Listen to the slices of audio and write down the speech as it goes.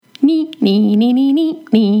Coming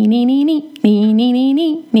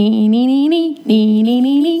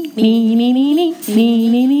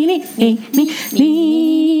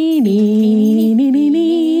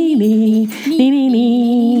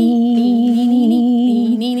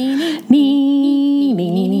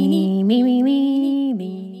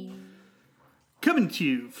to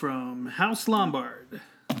you from House Lombard,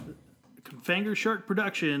 Confanger Shark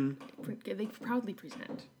production. They proudly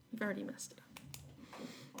present. You've already messed it up.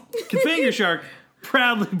 Confanger Shark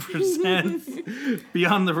proudly presents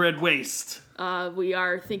Beyond the Red Waste. We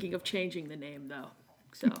are thinking of changing the name, though.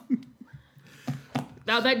 So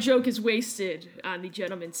now that joke is wasted on the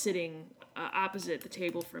gentleman sitting opposite the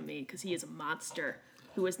table from me because he is a monster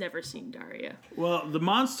who has never seen Daria. Well, the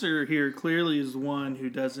monster here clearly is the one who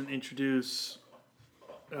doesn't introduce,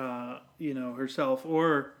 herself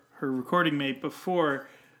or her recording mate before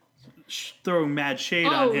throwing mad shade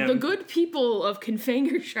on him. Oh, the good people of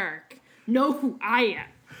Confanger Shark know who I am,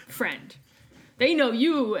 friend. They know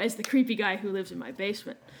you as the creepy guy who lives in my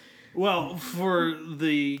basement. Well, for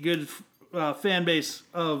the good fan base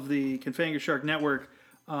of the Confanger Shark Network,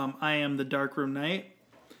 I am the Darkroom Knight.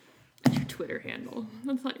 That's your Twitter handle.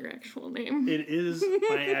 That's not your actual name. It is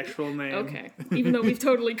my actual name. Okay. Even though we've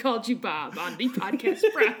totally called you Bob on the podcast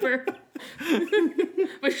proper.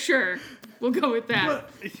 But sure, we'll go with that.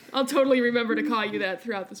 I'll totally remember to call you that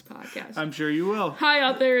throughout this podcast. I'm sure you will. Hi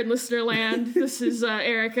out there in listener land. This is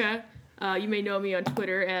Erica. You may know me on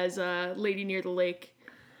Twitter as Lady Near the Lake.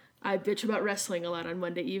 I bitch about wrestling a lot on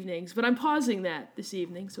Monday evenings, but I'm pausing that this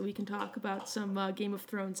evening so we can talk about some Game of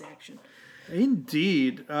Thrones action.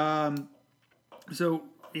 Indeed.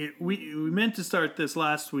 We meant to start this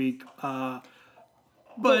last week,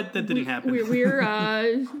 but that didn't happen.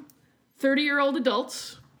 We're 30-year-old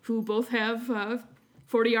adults who both have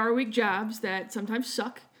 40-hour-a-week jobs that sometimes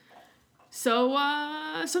suck. So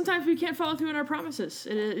sometimes we can't follow through on our promises.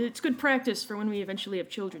 It's good practice for when we eventually have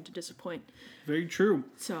children to disappoint. Very true.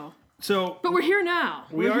 But we're here now.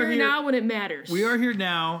 We're here now when it matters. We are here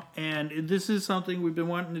now, and this is something we've been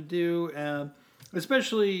wanting to do,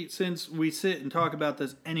 especially since we sit and talk about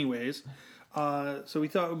this anyways. So we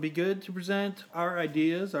thought it would be good to present our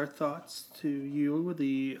ideas, our thoughts to you,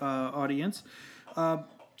 the audience.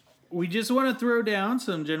 We just want to throw down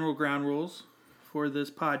some general ground rules for this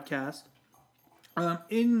podcast.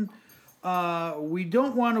 We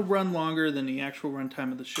don't want to run longer than the actual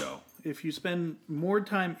runtime of the show. If you spend more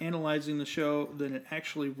time analyzing the show than it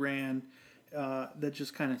actually ran, that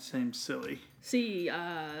just kind of seems silly. See,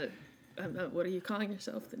 what are you calling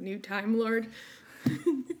yourself? The new Time Lord?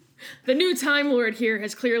 The new Time Lord here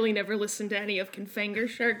has clearly never listened to any of Confanger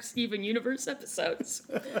Shark Steven Universe episodes.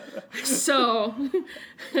 So,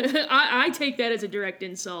 I take that as a direct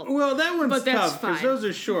insult. Well, that one's tough, because those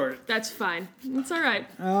are short. That's fine. It's all right.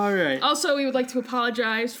 All right. Also, we would like to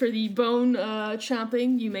apologize for the bone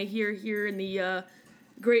chomping you may hear here in the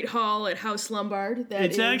Great Hall at House Lombard.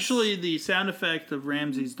 It's actually the sound effect of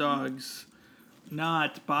Ramsey's dogs,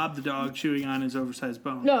 not Bob the dog chewing on his oversized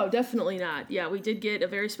bone. No, definitely not. Yeah, we did get a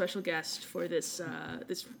very special guest for this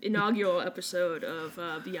this inaugural episode of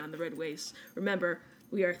Beyond the Red Waste. Remember,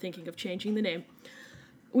 we are thinking of changing the name.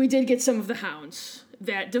 We did get some of the hounds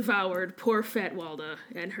that devoured poor fat Walda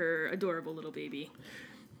and her adorable little baby.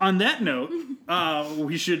 On that note,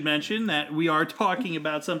 we should mention that we are talking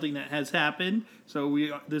about something that has happened,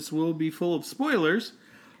 so this will be full of spoilers.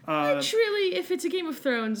 Which really, if it's a Game of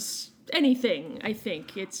Thrones anything, I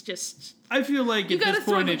think it's just... I feel like at this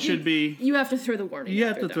point it should be... You have to throw the warning. You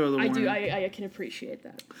have to throw the warning. I can appreciate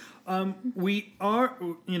that. We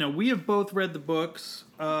have both read the books.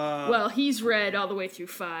 Well, he's read all the way through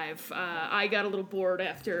 5. I got a little bored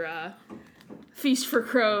after Feast for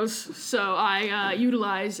Crows, so I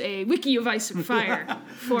utilize a Wiki of Ice and Fire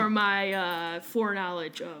for my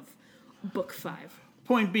foreknowledge of Book 5.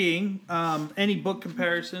 Point being, any book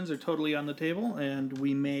comparisons are totally on the table, and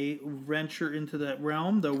we may venture into that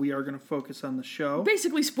realm, though we are going to focus on the show.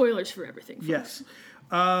 Basically spoilers for everything, folks. Yes.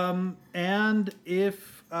 And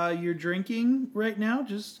if you're drinking right now,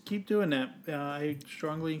 just keep doing that. I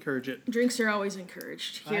strongly encourage it. Drinks are always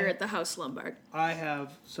encouraged here at the House Lombard. I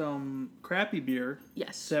have some crappy beer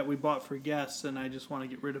that we bought for guests, and I just want to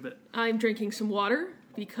get rid of it. I'm drinking some water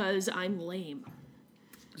because I'm lame.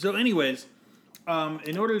 So anyways...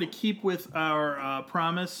 in order to keep with our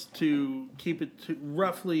promise to keep it to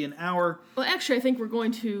roughly an hour... Well, actually, I think we're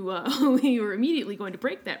going to... we were immediately going to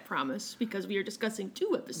break that promise because we are discussing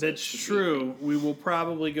 2 episodes. That's true. We will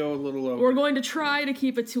probably go a little over. We're going to try to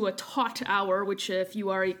keep it to a taut hour, which if you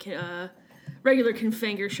are a regular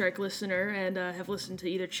Confanger Shark listener and have listened to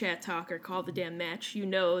either Chat Talk or Call the Damn Match, you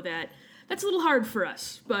know that That's a little hard for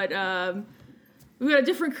us, but we've got a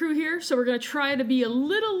different crew here, so we're going to try to be a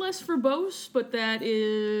little less verbose, but that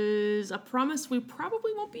is a promise we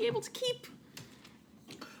probably won't be able to keep.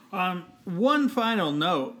 One final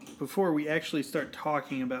note before we actually start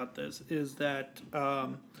talking about this is that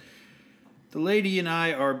the lady and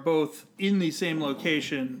I are both in the same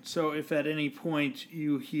location, so if at any point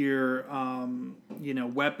you hear,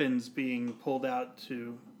 weapons being pulled out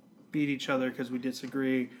to beat each other because we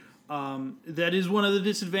disagree, that is one of the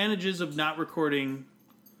disadvantages of not recording,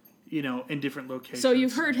 in different locations. So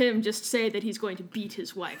you've heard him just say that he's going to beat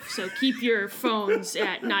his wife, so keep your phones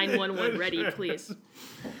at 911 ready, please.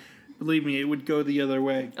 Believe me, it would go the other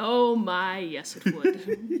way. Oh my, yes it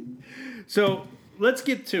would. So, let's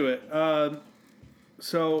get to it.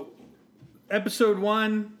 Episode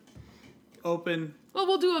 1, open. Well,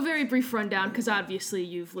 we'll do a very brief rundown, because obviously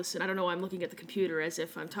you've listened. I don't know why I'm looking at the computer as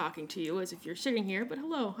if I'm talking to you, as if you're sitting here, but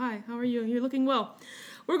hello, hi, how are you? You're looking well.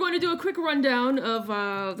 We're going to do a quick rundown of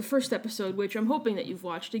the first episode, which I'm hoping that you've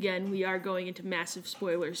watched. Again, we are going into massive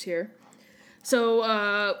spoilers here.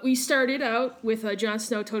 So, we started out with Jon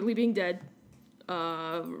Snow totally being dead.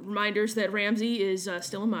 Reminders that Ramsay is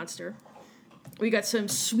still a monster. We got some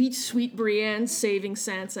sweet, sweet Brienne saving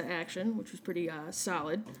Sansa action, which was pretty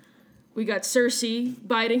solid. We got Cersei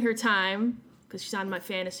biding her time, because she's on my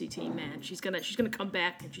fantasy team, man. She's gonna come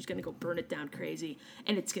back, and she's gonna go burn it down crazy,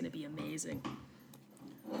 and it's gonna be amazing.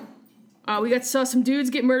 We saw some dudes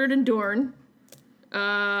get murdered in Dorne.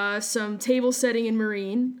 Some table setting in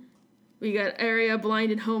Marine. We got Arya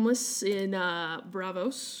blind and homeless in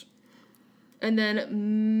Bravos. And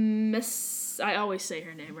then I always say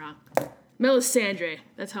her name wrong. Melisandre.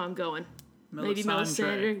 That's how I'm going. Maybe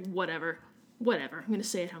Melisandre. Whatever. I'm going to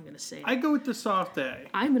say it how I'm going to say it. I go with the soft A.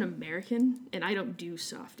 I'm an American, and I don't do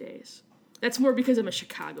soft A's. That's more because I'm a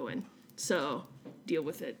Chicagoan. So, deal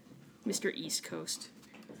with it, Mr. East Coast.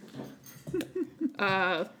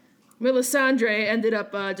 Melisandre ended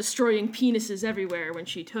up destroying penises everywhere when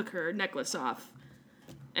she took her necklace off.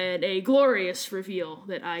 And a glorious reveal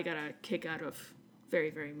that I got a kick out of.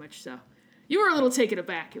 Very, very much so. You were a little taken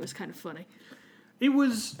aback. It was kind of funny. It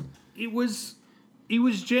was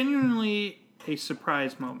genuinely a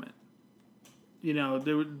surprise moment.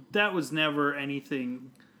 That was never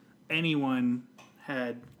anything anyone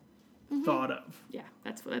had thought of. Yeah,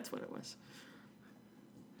 that's what it was.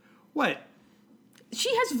 What?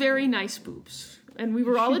 She has very nice boobs, and we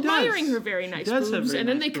were all admiring her very nice boobs, and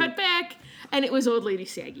then they cut back, and it was old lady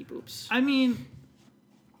saggy boobs. I mean,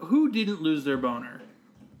 who didn't lose their boner?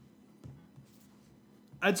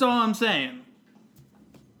 That's all I'm saying.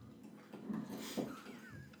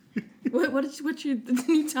 What's your the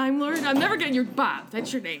new Time Lord? I'm never getting your Bob.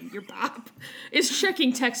 That's your name. Your Bob is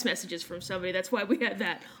checking text messages from somebody. That's why we had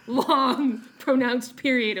that long, pronounced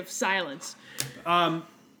period of silence.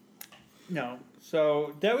 No.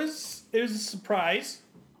 So it was a surprise.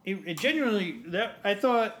 It genuinely, I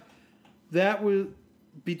thought that was,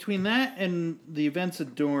 between that and the events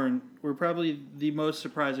of Dorne, were probably the most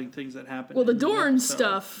surprising things that happened. Well, the Dorne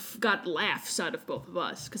stuff got laughs out of both of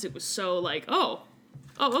us, because it was so like, oh,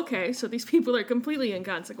 okay, so these people are completely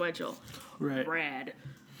inconsequential. Right. Rad.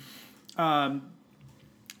 I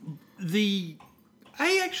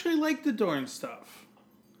actually like the Dorne stuff.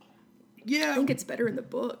 Yeah. I think it's better in the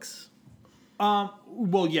books.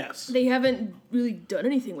 Well, yes. They haven't really done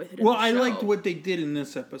anything with it in Well, the I show. liked what they did in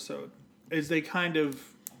this episode. Is they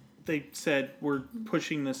said, we're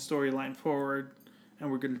pushing this storyline forward,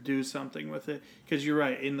 and we're going to do something with it. Because you're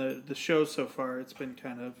right, in the show so far, it's been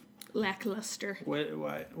kind of lackluster.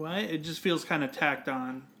 Why? It just feels kind of tacked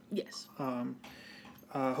on. Yes.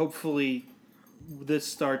 Hopefully, this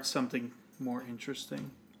starts something more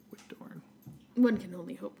interesting with Dorne. One can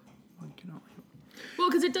only hope. Well,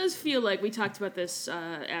 because it does feel like, we talked about this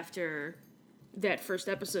after that first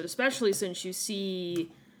episode, especially since you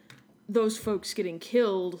see those folks getting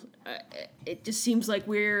killed, it just seems like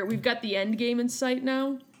we've got the end game in sight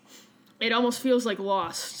now. It almost feels like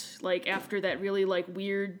Lost, like after that really like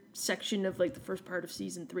weird section of like the first part of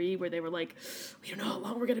season 3 where they were like, we don't know how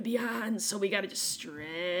long we're gonna be on, so we gotta just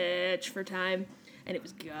stretch for time, and it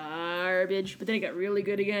was garbage. But then it got really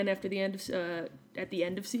good again after the end of at the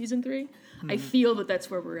end of season 3. Mm-hmm. I feel that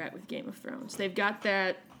that's where we're at with Game of Thrones. They've got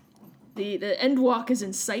that the end walk is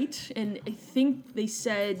in sight, and I think they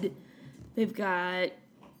said they've got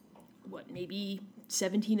maybe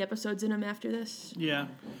 17 episodes in them after this. Yeah.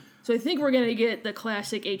 So I think we're going to get the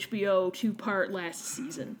classic HBO 2-part last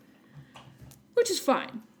season, which is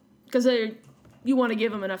fine, because you want to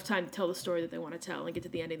give them enough time to tell the story that they want to tell and get to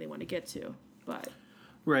the ending they want to get to. But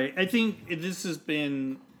right. I think this has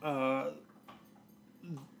been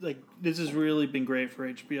like this has really been great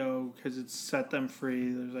for HBO because it's set them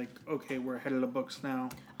free. There's like, okay, we're ahead of the books now.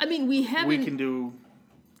 I mean, we We can do.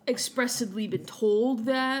 expressly been told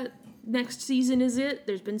that next season is it.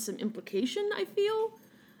 There's been some implication, I feel.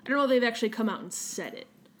 I don't know if they've actually come out and said it.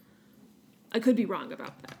 I could be wrong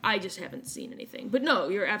about that. I just haven't seen anything. But no,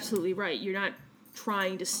 you're absolutely right. You're not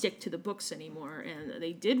trying to stick to the books anymore. And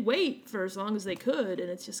they did wait for as long as they could, and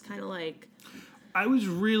it's just kind of like... I was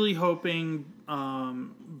really hoping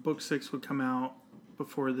book 6 would come out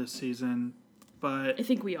before this season, but... I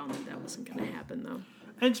think we all knew that wasn't going to happen, though.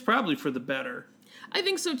 It's probably for the better. I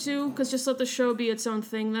think so, too, because just let the show be its own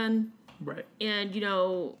thing then. Right. And,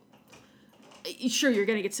 sure, you're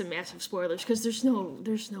going to get some massive spoilers, because there's no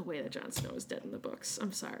way that Jon Snow is dead in the books.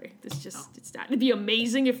 I'm sorry. It's not. It'd be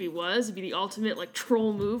amazing if he was. It'd be the ultimate,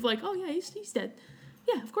 troll move. Oh, yeah, he's dead.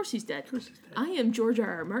 Yeah, of course he's dead. Of course he's dead. I am George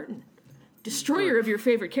R.R. Martin. Destroyer of your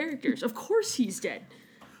favorite characters. Of course he's dead.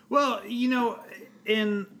 Well,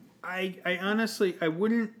 and I honestly, I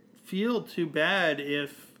wouldn't feel too bad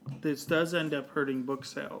if this does end up hurting book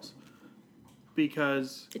sales.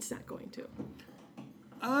 Because... It's not going to.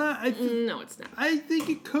 No, it's not. I think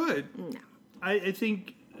it could. No. I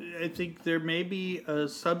think there may be a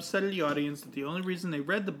subset of the audience that the only reason they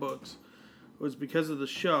read the books was because of the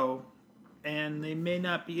show, and they may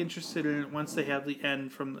not be interested in it once they have the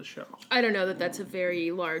end from the show. I don't know that that's a very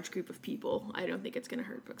large group of people. I don't think it's going to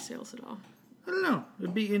hurt book sales at all. I don't know.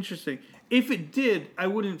 It'd be interesting. If it did, I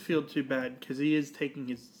wouldn't feel too bad, because he is taking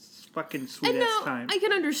his fucking sweet-ass time. I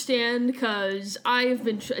can understand, because I've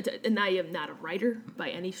been... And I am not a writer by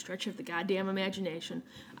any stretch of the goddamn imagination.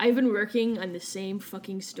 I've been working on the same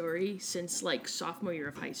fucking story since, sophomore year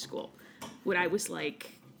of high school. When I was,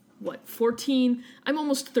 14? I'm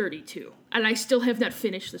almost 32. And I still have not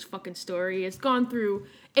finished this fucking story. It's gone through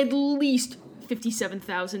at least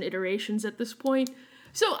 57,000 iterations at this point.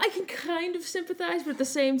 So I can kind of sympathize, but at the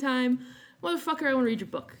same time, motherfucker, I want to read your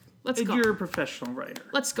book. Let's go. You're a professional writer.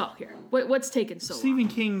 Let's go here. What's taking so long? Stephen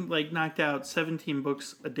King, knocked out 17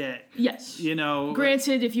 books a day. Yes.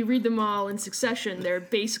 Granted, if you read them all in succession, they're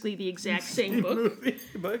basically the exact same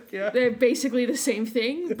book. Yeah. They're basically the same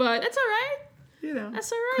thing, but that's all right.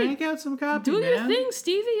 That's all right. Crank out some copies, Do your man. thing,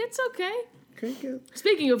 Stevie. It's okay. Crank out.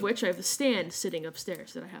 Speaking of which, I have The Stand sitting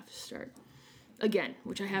upstairs that I have to start. Again,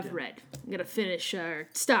 which I have read. I'm gonna finish or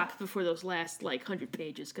stop before those last 100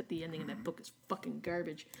 pages. Cause the ending of that book is fucking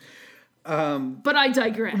garbage. But I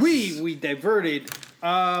digress. We diverted. It's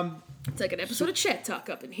like an episode of Chat Talk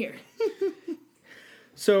up in here.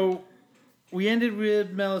 So we ended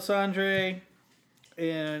with Melisandre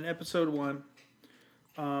in episode 1.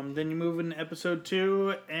 Then you move into episode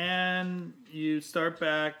 2, and you start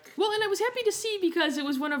back. Well, and I was happy to see, because it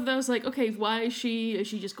was one of those, okay, why is she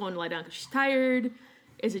just going to lie down because she's tired?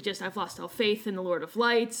 Is it just, I've lost all faith in the Lord of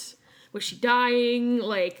Lights? Was she dying?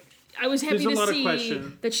 I was happy to see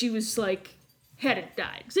that she was, hadn't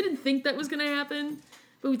died. Because I didn't think that was going to happen.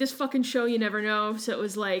 But with this fucking show, you never know. So it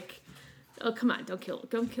was oh, come on, don't kill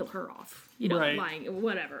her off. Right. Lying,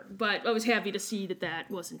 whatever. But I was happy to see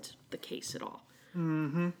that wasn't the case at all.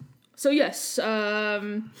 Mm-hmm. So yes,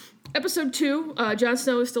 episode 2, Jon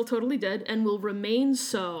Snow is still totally dead and will remain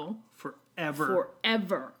so forever.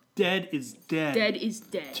 Dead is dead. Dead is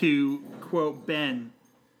dead. To quote Ben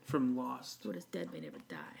from Lost. What is dead may never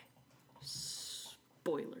die.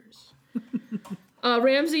 Spoilers.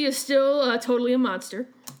 Ramsay is still totally a monster.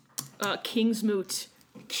 King's Moot.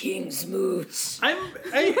 I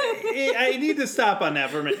need to stop on that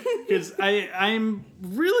for a minute, because I'm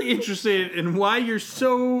really interested in why you're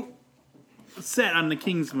so set on the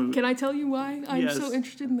King's Moot. Can I tell you why I'm Yes. so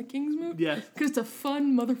interested in the King's Moot? Yes. Because it's a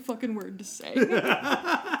fun motherfucking word to say. No, and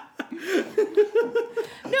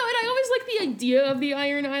I always like the idea of the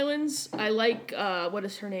Iron Islands. I like, what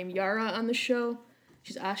is her name, Yara on the show?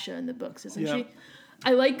 She's Asha in the books, isn't she?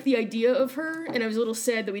 I like the idea of her, and I was a little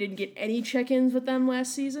sad that we didn't get any check-ins with them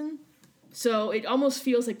last season. So it almost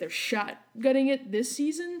feels like they're shotgunning it this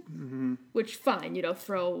season. Mm-hmm. Which, fine,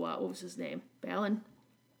 throw, what was his name? Balin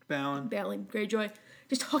Greyjoy.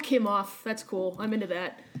 Just hook him off. That's cool. I'm into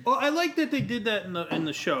that. Well, I like that they did that in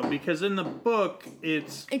the show, because in the book,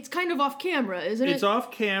 it's kind of off camera, isn't it? It's off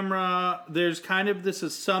camera. There's kind of this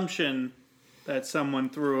assumption that someone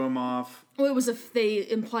threw him off. Well, they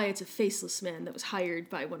imply it's a faceless man that was hired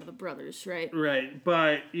by one of the brothers, right? Right,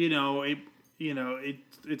 but it's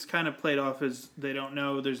kind of played off as they don't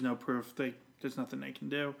know. There's no proof. There's nothing they can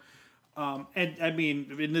do. And I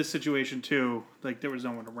mean, in this situation too, there was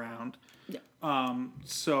no one around. Yeah.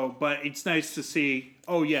 But it's nice to see.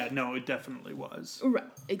 Oh yeah, no, it definitely was. Right,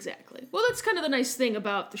 exactly. Well, that's kind of the nice thing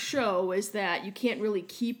about the show, is that you can't really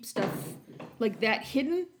keep stuff like that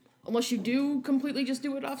hidden, unless you do completely just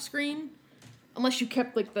do it off screen, unless you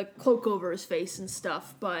kept like the cloak over his face and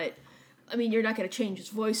stuff. But I mean, you're not going to change his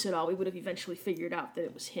voice at all. We would have eventually figured out that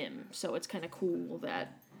it was him. So it's kind of cool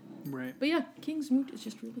that. Right. But yeah, King's Moot is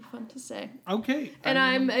just really fun to say. Okay. And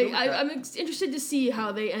I'm interested to see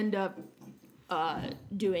how they end up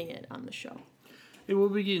doing it on the show. It will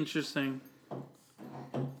be interesting.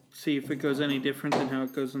 See if it goes any different than how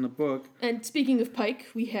it goes in the book. And speaking of Pike,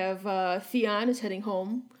 we have Theon is heading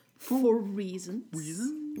home for reasons.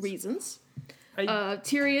 Reasons.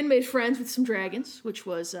 Tyrion made friends with some dragons, which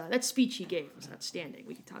was that speech he gave was outstanding.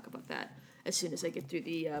 We can talk about that as soon as I get through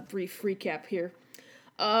the brief recap here.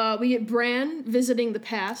 We get Bran visiting the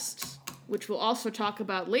past, which we'll also talk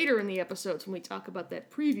about later in the episodes when we talk about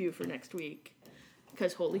that preview for next week.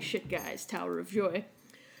 Because holy shit, guys, Tower of Joy.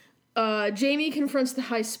 Jaime confronts the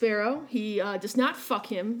High Sparrow. He does not fuck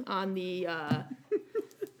him on the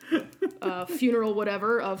funeral,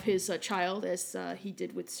 whatever, of his child, as he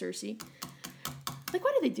did with Cersei. Like,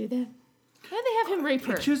 why did they do that? Why did they have him rape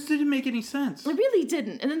her? It just didn't make any sense. It really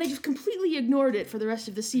didn't. And then they just completely ignored it for the rest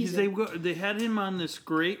of the season. They had him on this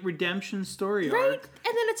great redemption story right? arc.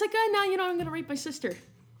 And then it's like, now I'm going to rape my sister.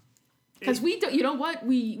 Because we don't, you know what?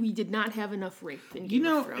 We did not have enough rape in Game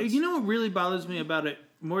of Thrones. You know what really bothers me about it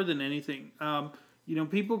more than anything?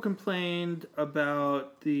 People complained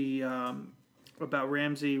about the about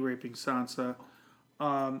Ramsay raping Sansa.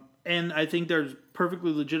 And I think there's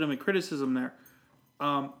perfectly legitimate criticism there.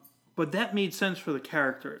 But that made sense for the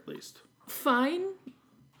character, at least. Fine.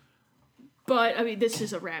 But, I mean, this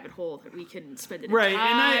is a rabbit hole that we can spend an right,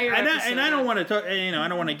 entire and I don't want to talk. I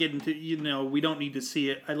don't want to get into. We don't need to see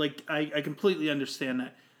it. I completely understand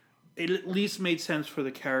that. It at least made sense for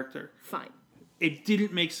the character. Fine. It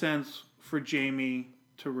didn't make sense for Jaime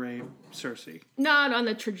to rape Cersei. Not on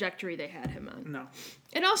the trajectory they had him on. No.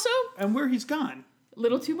 And also, and where he's gone. A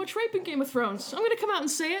little too much rape in Game of Thrones. I'm going to come out and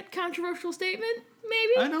say it. Controversial statement.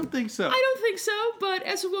 Maybe. I don't think so. I don't think so, but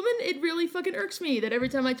as a woman, it really fucking irks me that every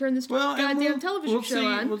time I turn this goddamn television show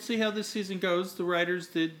on. We'll see how this season goes. The writers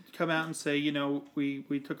did come out and say,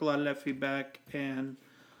 we took a lot of that feedback and,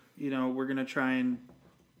 we're going to try and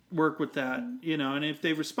work with that, and if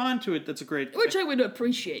they respond to it, that's a great thing. Which I would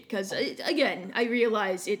appreciate, because, again, I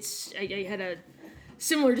realize I had a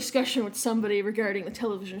similar discussion with somebody regarding the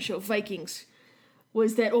television show Vikings.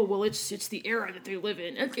 Was that, it's the era that they live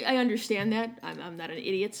in. Okay, I understand that. I'm not an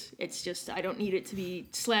idiot. It's just, I don't need it to be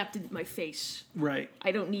slapped in my face. Right.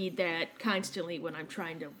 I don't need that constantly when I'm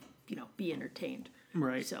trying to, be entertained.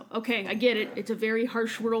 Right. So, okay, I get it. It's a very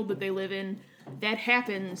harsh world that they live in. That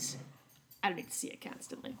happens. I don't need to see it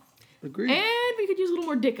constantly. Agreed. And we could use a little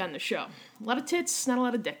more dick on the show. A lot of tits, not a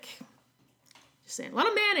lot of dick. Just saying. A lot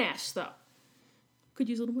of man-ass, though. Could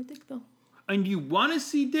use a little more dick, though. And you want to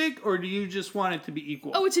see dick, or do you just want it to be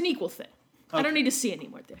equal? Oh, it's an equal thing. Okay. I don't need to see any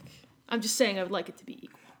more dick. I'm just saying I would like it to be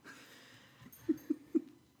equal.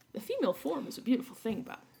 The female form is a beautiful thing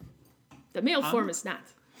about it. The male form is not.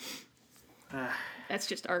 That's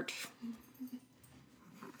just art.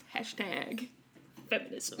 Hashtag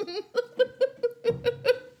feminism.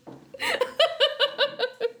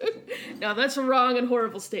 Now, that's a wrong and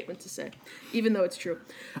horrible statement to say, even though it's true.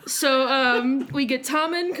 So, we get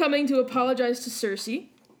Tommen coming to apologize to Cersei.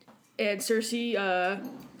 And Cersei,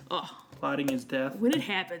 plotting his death. When it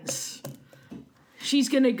happens, she's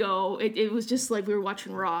gonna go. It was just like we were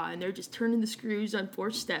watching Raw, and they're just turning the screws on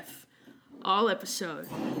poor Steph all episode.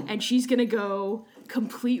 And she's gonna go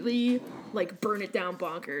completely, burn it down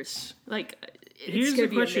bonkers. Here's the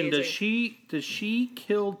question. Amazing. Does she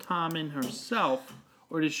kill Tommen herself?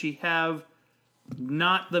 Or does she have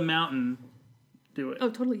not the Mountain do it? Oh,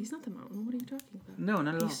 totally. He's not the Mountain. What are you talking about? No,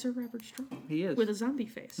 not at all. He's Sir Robert Strong. He is. With a zombie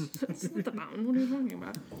face. It's not the Mountain. What are you talking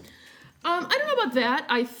about? I don't know about that.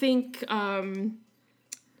 I think, I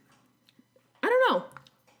don't know.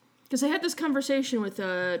 Because I had this conversation with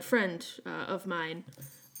a friend of mine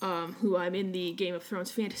who I'm in the Game of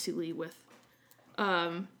Thrones Fantasy League with.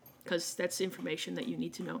 Because that's information that you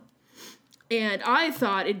need to know. And I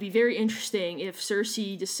thought it'd be very interesting if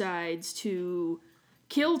Cersei decides to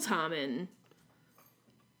kill Tommen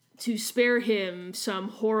to spare him some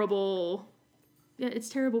horrible... Yeah, it's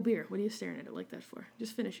terrible beer. What are you staring at it like that for?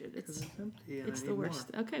 Just finish it. It's empty. It's the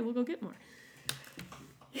worst. More. Okay, we'll go get more.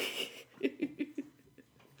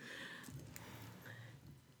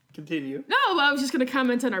 Continue. No, I was just going to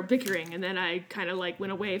comment on our bickering, and then I kind of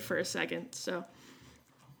went away for a second, so...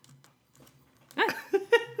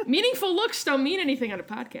 Meaningful looks don't mean anything on a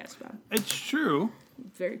podcast, Bob. It's true.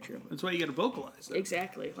 Very true. That's why you got to vocalize it.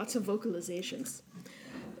 Exactly. Lots of vocalizations.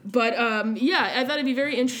 But, yeah, I thought it'd be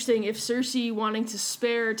very interesting if Cersei wanting to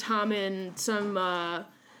spare Tommen some,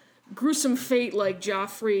 gruesome fate like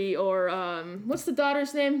Joffrey or, what's the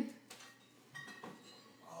daughter's name?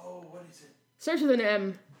 Oh, what is it? Starts with an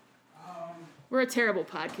M. We're a terrible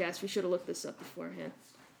podcast. We should have looked this up beforehand.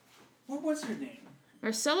 What was her name?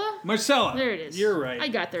 Marcella? There it is. You're right. I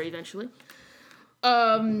got there eventually.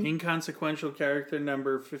 Inconsequential character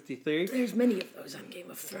number 53. There's many of those on Game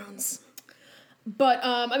of Thrones. But,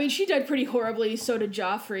 I mean, she died pretty horribly, so did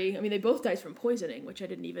Joffrey. I mean, they both died from poisoning, which I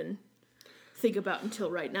didn't even think about until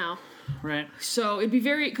right now. Right. So it'd be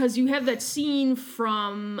because you have that scene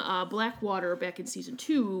from Blackwater back in season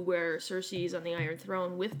 2 where Cersei's on the Iron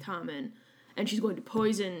Throne with Tommen, and she's going to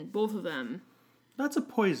poison both of them. That's a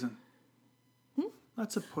poison.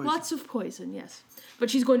 Lots of poison. Lots of poison, yes. But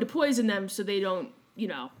she's going to poison them so they don't,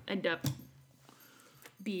 end up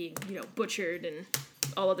being, butchered and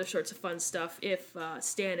all other sorts of fun stuff if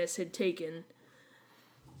Stannis had taken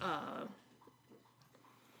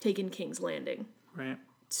King's Landing. Right.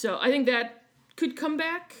 So I think that could come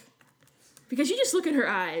back. Because you just look at her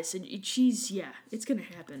eyes and it's going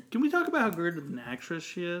to happen. Can we talk about how good of an actress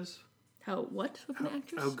she is? How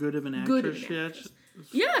good of an actress she is?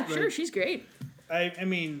 Yeah, sure, she's great. I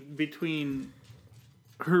mean, between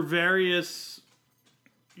her various,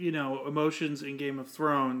 emotions in Game of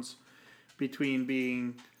Thrones, between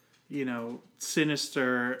being,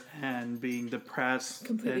 sinister and being depressed,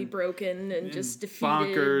 completely broken and just defeated.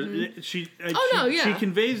 Bonkers. She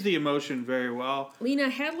conveys the emotion very well. Lena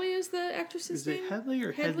Headey is the actress's name. Is it Headley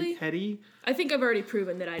or Headey? I think I've already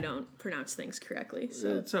proven that I don't pronounce things correctly.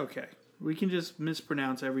 So it's okay. We can just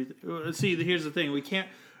mispronounce everything. See, here's the thing: we can't.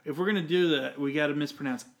 If we're gonna do that, we got to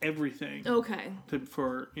mispronounce everything. Okay.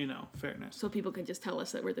 For fairness. So people can just tell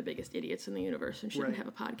us that we're the biggest idiots in the universe and shouldn't have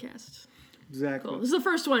a podcast. Exactly. Cool. This is the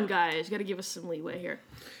first one, guys. You got to give us some leeway here.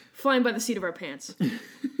 Flying by the seat of our pants.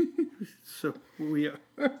 So we are.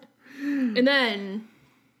 And then,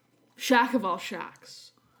 shock of all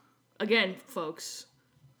shocks. Again, folks,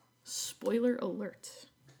 spoiler alert.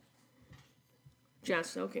 Jon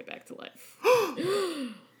Snow came back to life.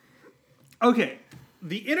 Okay.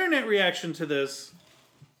 The internet reaction to this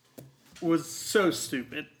was so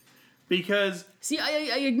stupid because... See,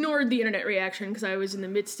 I ignored the internet reaction because I was in the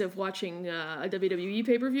midst of watching a WWE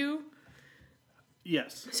pay-per-view.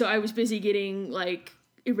 Yes. So I was busy getting,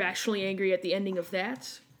 irrationally angry at the ending of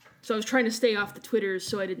that. So I was trying to stay off the Twitters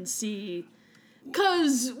so I didn't see...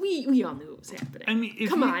 Because we all knew it was happening. I mean,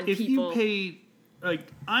 if you pay...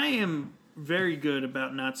 I am very good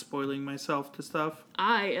about not spoiling myself to stuff.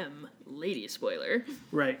 I am Lady Spoiler.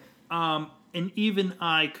 Right. And even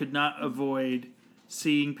I could not avoid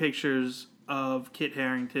seeing pictures of Kit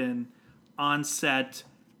Harington on set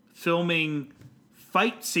filming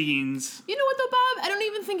fight scenes. You know what though, Bob? I don't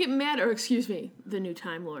even think it mattered. Excuse me, the new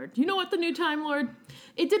Time Lord. You know what, the new Time Lord?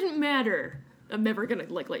 It didn't matter. I'm never gonna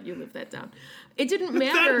let you live that down. It didn't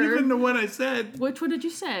matter. Not even the one I said. Which one did you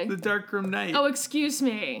say? The Darkroom Knight. Oh, excuse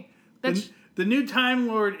me. The new Time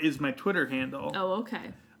Lord is my Twitter handle. Oh,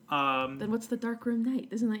 okay. Then what's the Darkroom Knight?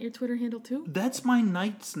 Isn't that your Twitter handle too? That's my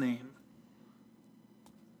knight's name.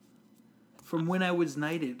 From when I was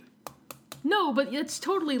knighted. No, but it's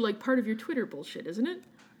totally part of your Twitter bullshit, isn't it?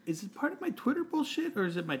 Is it part of my Twitter bullshit or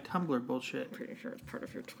is it my Tumblr bullshit? I'm pretty sure it's part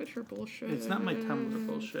of your Twitter bullshit. It's not my Tumblr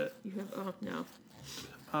bullshit. You have no.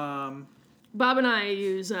 Bob and I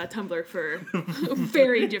use Tumblr for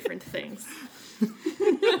very different things.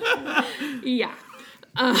 Yeah.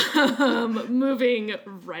 Moving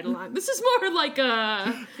right along. This is more like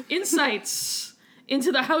insights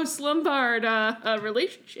into the House Lombard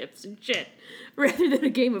relationships and shit, rather than a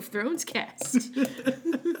Game of Thrones cast.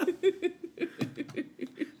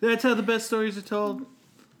 That's how the best stories are told.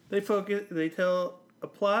 They tell a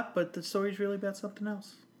plot, but the story's really about something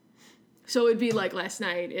else. So it'd be like last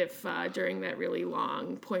night if during that really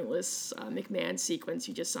long, pointless McMahon sequence,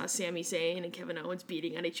 you just saw Sami Zayn and Kevin Owens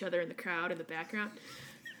beating on each other in the crowd in the background.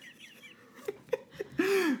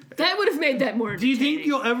 That would have made that more entertaining. Do you think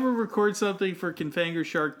you'll ever record something for Confanger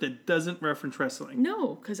Shark that doesn't reference wrestling?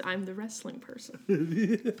 No, because I'm the wrestling person.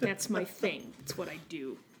 That's my thing. It's what I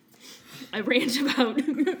do. I rant about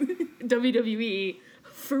WWE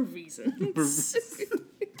for reasons.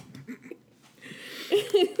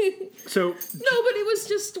 So no, but it was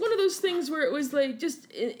just one of those things where it was just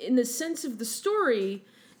in the sense of the story,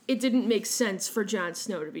 it didn't make sense for Jon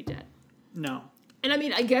Snow to be dead. No. And I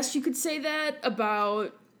mean, I guess you could say that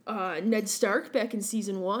about Ned Stark back in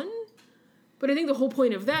season 1, but I think the whole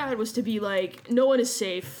point of that was to be no one is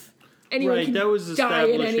safe. Anyone can that was die at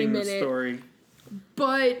any establishing minute. The story.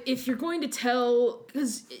 But if you're going to tell,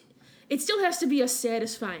 because it still has to be a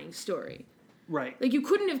satisfying story. Right. Like, you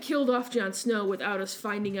couldn't have killed off Jon Snow without us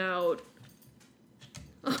finding out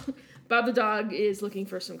Bob the dog is looking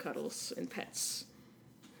for some cuddles and pets.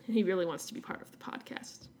 And he really wants to be part of the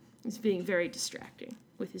podcast. He's being very distracting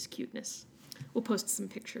with his cuteness. We'll post some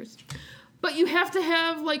pictures. But you have to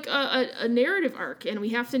have, like, a narrative arc, and we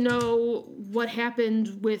have to know what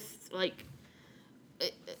happened with, like,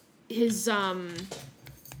 his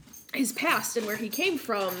past and where he came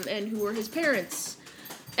from and who were his parents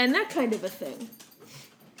and that kind of a thing.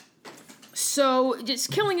 So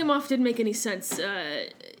just killing him off didn't make any sense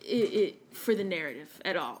for the narrative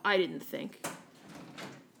at all. I didn't think.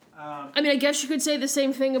 I mean, I guess you could say the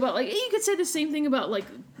same thing about, like,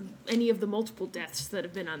 any of the multiple deaths that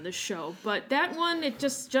have been on this show. But that one,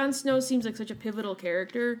 Jon Snow seems like such a pivotal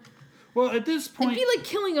character. Well, at this point... It'd be like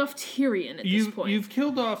killing off Tyrion at this point. You've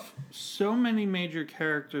killed off so many major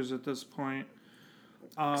characters at this point.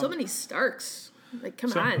 So many Starks. Like,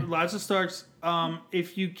 come on. Lots of Starks.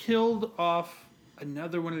 If you killed off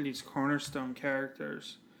another one of these cornerstone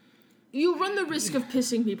characters... You run the risk of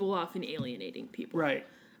pissing people off and alienating people. Right.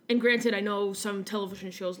 And granted, I know some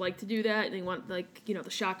television shows like to do that, and they want, like, you know, the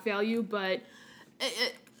shock value, but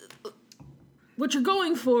what you're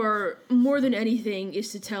going for, more than anything,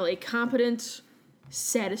 is to tell a competent,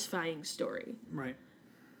 satisfying story. Right.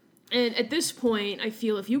 And at this point, I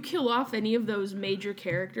feel if you kill off any of those major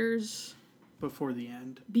characters... Before the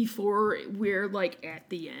end. Before we're, like, at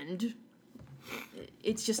the end,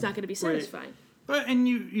 it's just not going to be satisfying. Right. But, and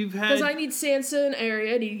you've had... Because I need Sansa and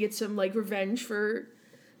Arya, I need to get some, like, revenge for...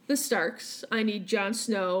 the Starks. I need Jon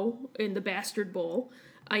Snow in the Bastard Bowl.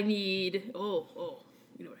 I need... you know what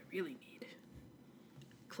I really need?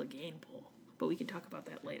 Clegane Bowl. But we can talk about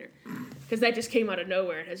that later. Because that just came out of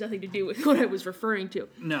nowhere. It has nothing to do with what I was referring to.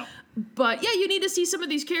 No. But, yeah, you need to see some of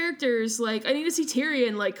these characters. Like, I need to see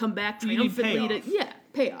Tyrion, like, come back triumphantly.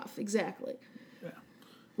 Payoff. Exactly. Yeah.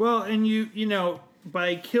 Well, and you know,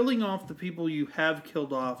 by killing off the people you have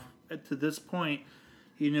killed off to this point...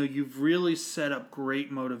 You know, you've really set up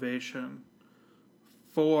great motivation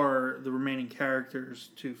for the remaining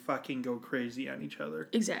characters to fucking go crazy on each other.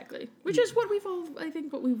 Exactly. Which is what we've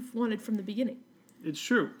wanted from the beginning. It's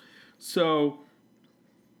true. So,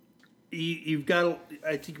 you've got to,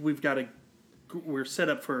 I think we're set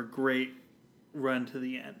up for a great run to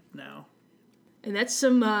the end now. And that's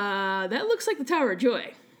that looks like the Tower of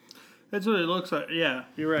Joy. That's what it looks like. Yeah,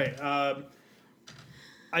 you're right.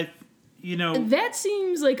 You know... That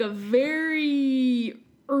seems like a very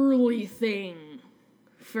early thing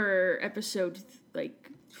for episode,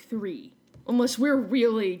 3. Unless we're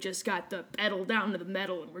really just got the pedal down to the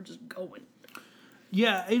metal and we're just going.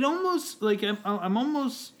 Yeah, it almost, like, I'm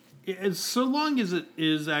almost... so long as it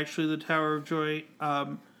is actually the Tower of Joy,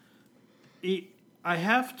 I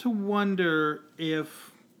have to wonder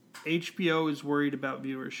if HBO is worried about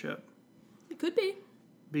viewership. It could be.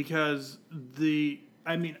 Because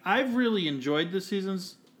I've really enjoyed the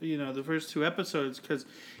seasons, you know, the first 2 episodes, because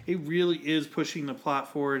it really is pushing the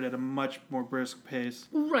plot forward at a much more brisk pace.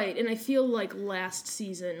 Right, and I feel like last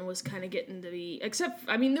season was kind of getting to be...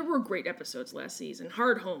 there were great episodes last season.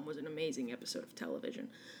 Hard Home was an amazing episode of television.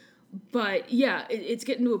 But, yeah, it's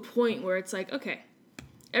getting to a point where it's like, okay,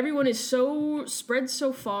 everyone is so spread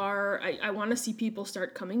so far. I want to see people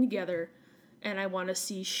start coming together, and I want to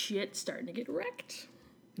see shit starting to get wrecked.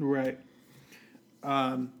 Right.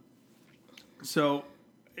 So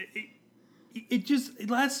it just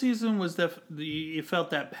last season was you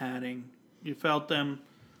felt that padding. You felt them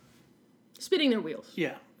spinning their wheels.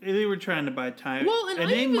 Yeah, they were trying to buy time. Well,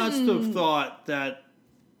 and they must have thought that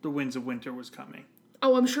the Winds of Winter was coming.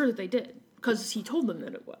 Oh, I'm sure that they did because he told them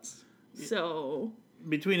that it was. So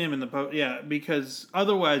between him and because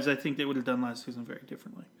otherwise, I think they would have done last season very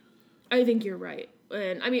differently. I think you're right.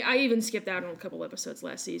 And, I even skipped out on a couple episodes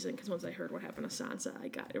last season because once I heard what happened to Sansa, I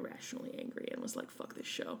got irrationally angry and was like, fuck this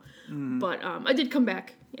show. Mm-hmm. But I did come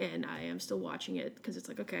back, and I am still watching it because it's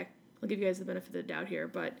like, okay, I'll give you guys the benefit of the doubt here.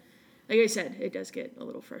 But like I said, it does get a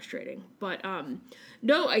little frustrating. But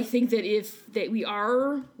no, I think that we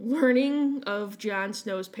are learning of Jon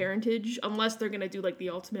Snow's parentage, unless they're going to do, like, the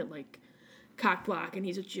ultimate, like, cock block, and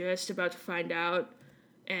he's just about to find out,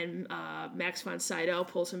 and Max von Sydow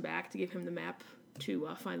pulls him back to give him the map to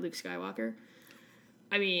find Luke Skywalker.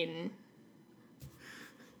 I mean...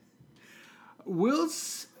 We'll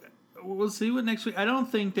see what next week... I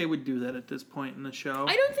don't think they would do that at this point in the show.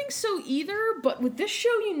 I don't think so either, but with this show,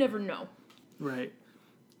 you never know. Right.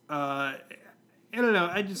 I don't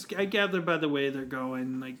know. I gather by the way they're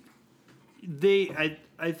going, like...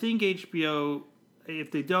 I think HBO,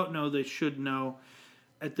 if they don't know, they should know.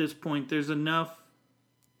 At this point, there's enough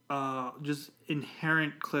just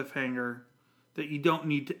inherent cliffhanger that you don't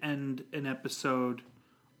need to end an episode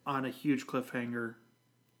on a huge cliffhanger,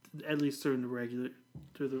 at least through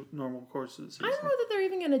the normal course of the season. I don't know that they're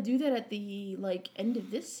even going to do that at the end of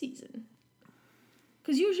this season.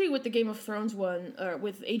 Because usually with the Game of Thrones one, or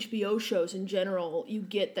with HBO shows in general, you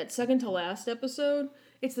get that second to last episode.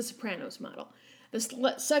 It's the Sopranos model.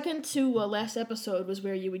 The second to last episode was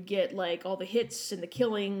where you would get all the hits and the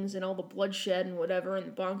killings and all the bloodshed and whatever and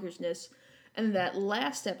the bonkersness. And that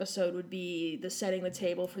last episode would be the setting the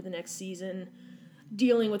table for the next season,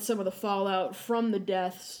 dealing with some of the fallout from the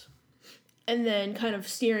deaths, and then kind of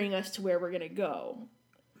steering us to where we're going to go.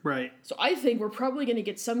 Right. So I think we're probably going to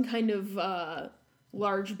get some kind of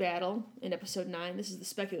large battle in episode 9. This is the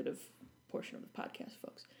speculative portion of the podcast,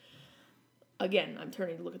 folks. Again, I'm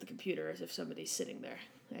turning to look at the computer as if somebody's sitting there.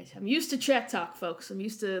 I'm used to chat talk, folks. I'm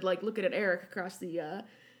used to looking at Eric across the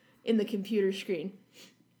in the computer screen.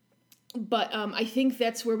 But I think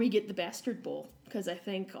that's where we get the Bastard Bowl, because I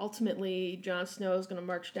think ultimately Jon Snow is going to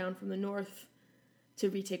march down from the north to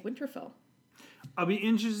retake Winterfell. I'll be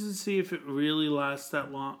interested to see if it really lasts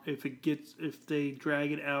that long, if they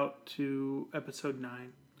drag it out to episode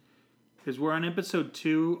 9. Because we're on episode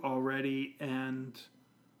 2 already, and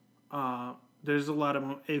there's a lot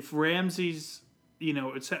of... If Ramsay's,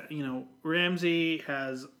 Ramsay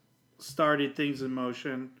has started things in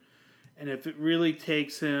motion, and if it really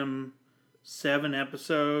takes him 7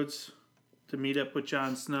 episodes to meet up with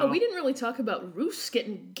Jon Snow... Oh, we didn't really talk about Roose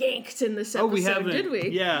getting ganked in this episode, we haven't. Did we?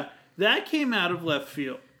 Yeah. That came out of left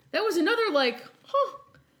field. That was another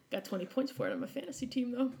got 20 points for it on my fantasy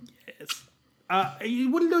team, though. Yes.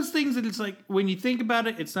 One of those things that it's when you think about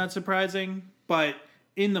it, it's not surprising, but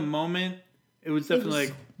in the moment, it was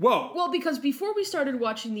definitely whoa. Well, because before we started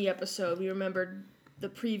watching the episode, we remembered the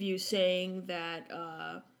preview saying that,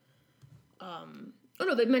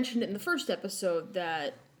 they mentioned it in the first episode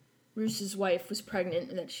that Roose's wife was pregnant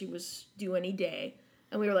and that she was due any day.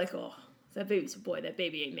 And we were like, oh, that baby's a boy. That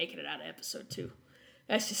baby ain't making it out of episode 2.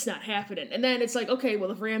 That's just not happening. And then it's okay,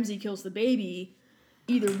 well, if Ramsay kills the baby,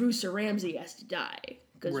 either Roose or Ramsay has to die.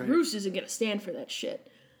 Because Roose isn't going to stand for that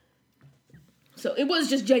shit. So it was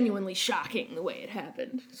just genuinely shocking the way it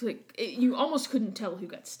happened. It's you almost couldn't tell who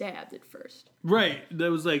got stabbed at first. Right.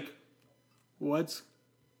 That was what's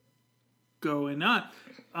going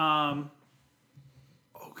on?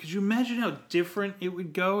 Could you imagine how different it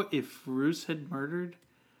would go if Roose had murdered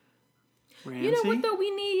Ramsay? You know what, though?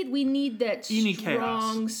 We need that strong,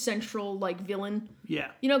 chaos. central, villain. Yeah.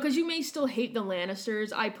 Because you may still hate the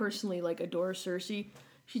Lannisters. I personally, adore Cersei.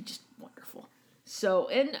 She's just wonderful. So,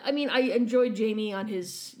 and, I mean, I enjoyed Jaime on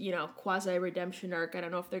his, quasi-redemption arc. I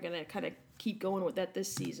don't know if they're going to kind of keep going with that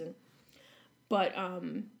this season. But,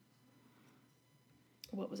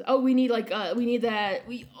 what was it? Oh, we need that.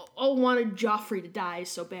 We all wanted Joffrey to die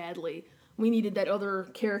so badly. We needed that other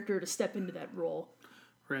character to step into that role.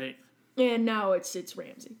 Right. And now it's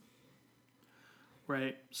Ramsay.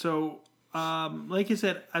 Right. So, like I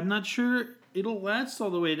said, I'm not sure it'll last all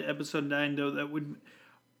the way to episode 9, though. That would...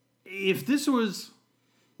 If this was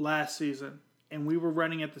last season and we were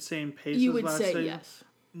running at the same pace you as would last say season, yes.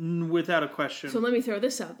 Without a question. So let me throw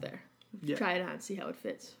this out there. Yeah. Try it on, see how it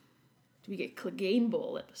fits. Do we get Clegane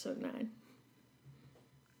Bowl episode 9?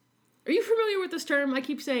 Are you familiar with this term? I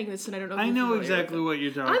keep saying this and I don't know if I you're know familiar exactly with it. what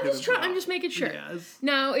you're talking about. I'm just making sure. Yes.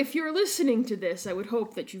 Now, if you're listening to this, I would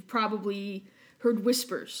hope that you've probably heard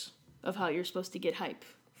whispers of how you're supposed to get hype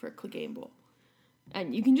for Clegane Bowl.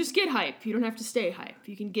 And you can just get hype. You don't have to stay hype.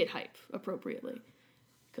 You can get hype appropriately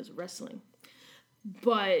because of wrestling.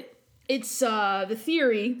 But it's the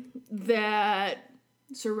theory that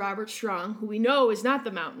Sir Robert Strong, who we know is not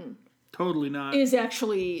the Mountain, Totally not. is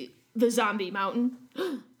actually the zombie Mountain.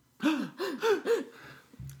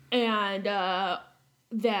 And that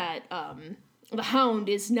the Hound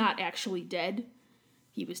is not actually dead.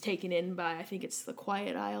 He was taken in by, I think it's the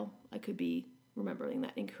Quiet Isle. I could be remembering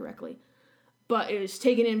that incorrectly. But it was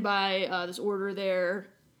taken in by this order there,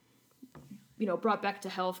 brought back to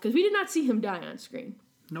health. Because we did not see him die on screen.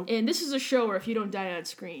 Nope. And this is a show where if you don't die on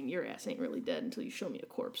screen, your ass ain't really dead until you show me a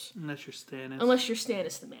corpse. Unless you're Stannis. Unless you're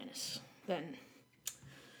Stannis the Manus. Then,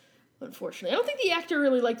 unfortunately. I don't think the actor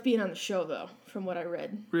really liked being on the show, though, from what I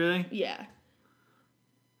read. Really? Yeah.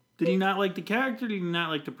 Did he not like the character, or did he not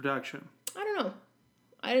like the production? I don't know.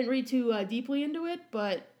 I didn't read too deeply into it,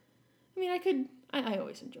 but, I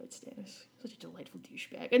always enjoyed Stannis. Such a delightful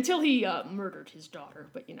douchebag. Until he murdered his daughter,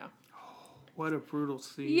 but What a brutal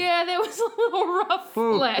scene. Yeah, that was a little rough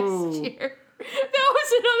last year. That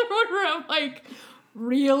was another one where I'm like,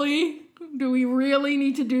 really? Do we really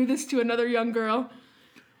need to do this to another young girl?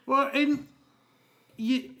 Well, and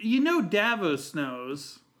you know Davos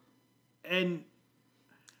knows, and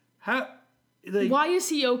how like Why is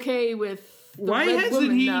he okay with the why Red hasn't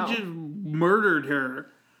Woman he now? just murdered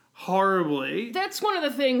her horribly? That's one of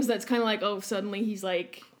the things that's kind of like, oh, suddenly he's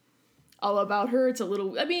like all about her. It's a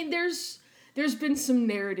little. I mean, there's been some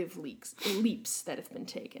narrative leaps that have been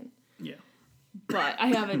taken. Yeah. But I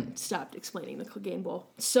haven't stopped explaining the Clegane Bowl.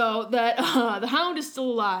 So that the Hound is still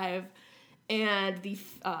alive, and the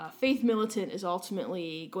Faith Militant is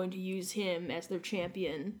ultimately going to use him as their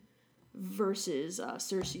champion versus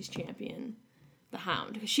Cersei's champion, the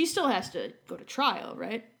Hound. Because she still has to go to trial,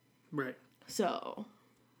 right? Right. So,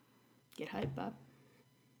 get hype, Bob.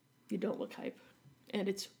 You don't look hype. And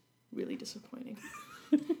it's really disappointing.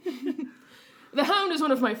 The Hound is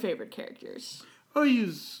one of my favorite characters. Oh,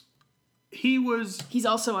 he was. He's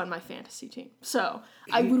also on my fantasy team. So,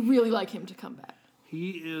 I would really like him to come back.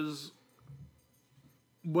 He is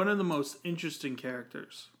one of the most interesting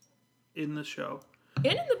characters in the show. And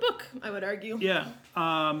in the book, I would argue. Yeah.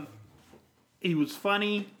 He was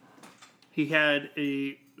funny. He had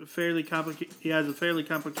a fairly complicated. He has a fairly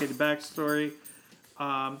complicated backstory.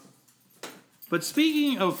 But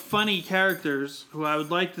speaking of funny characters, who I would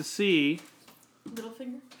like to see,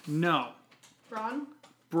 Littlefinger? no, Bronn?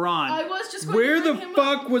 Bronn. I was just going Where to bring the him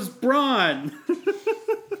fuck was Bronn?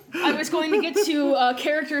 I was going to get to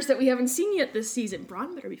characters that we haven't seen yet this season.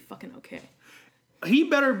 Bronn better be fucking okay. He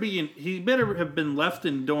better have been left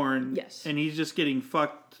in Dorne. Yes. And he's just getting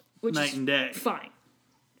fucked night and day. Fine.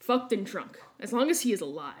 Fucked and drunk. As long as he is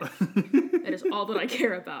alive. That is all that I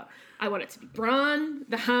care about. I want it to be Bronn,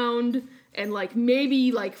 the Hound, and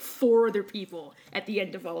maybe 4 other people at the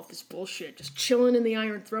end of all of this bullshit. Just chilling in the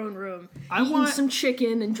Iron Throne room, eating some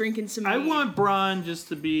chicken and drinking some meat. I want Bronn just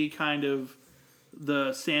to be kind of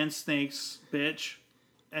the Sand Snake's bitch.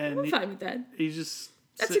 And I'm fine with that. He's just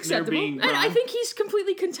That's sitting there acceptable. being And I Bronn. think he's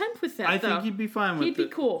completely content with that, I though. think he'd be fine with it. He'd be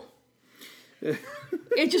cool.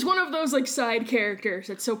 It's just one of those side characters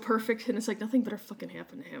that's so perfect, and it's nothing better fucking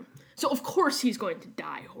happened to him. So of course he's going to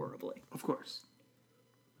die horribly. Of course.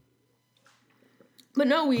 But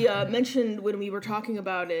no, we mentioned when we were talking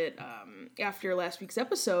about it after last week's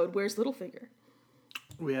episode, where's Littlefinger?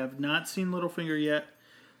 We have not seen Littlefinger yet.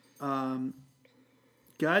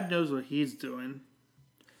 God knows what he's doing.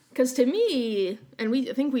 Because to me, and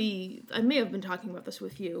I may have been talking about this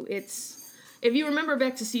with you, if you remember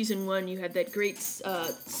back to season 1, you had that great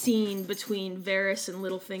scene between Varys and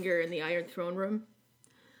Littlefinger in the Iron Throne room,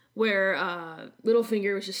 where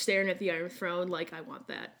Littlefinger was just staring at the Iron Throne like, I want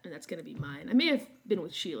that, and that's going to be mine. I may have been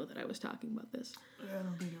with Sheila that I was talking about this. I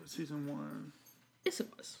don't think it was season 1. Yes, it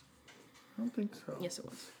was. I don't think so. Yes, it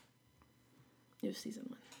was. It was season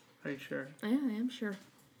 1. Are you sure? Yeah, I am sure.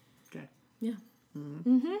 Okay. Yeah.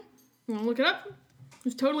 Mm-hmm. You want to look it up? It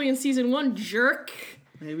was totally in season 1, jerk.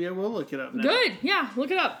 Maybe I will look it up now. Good, yeah,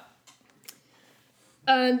 look it up.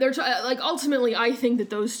 They're ultimately, I think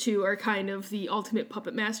that those two are kind of the ultimate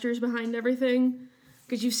puppet masters behind everything,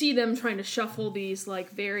 because you see them trying to shuffle these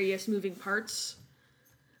various moving parts.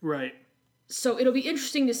 Right. So it'll be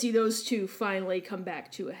interesting to see those two finally come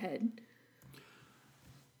back to a head.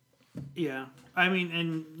 Yeah, I mean,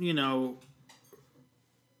 and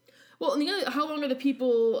Well, and how long are the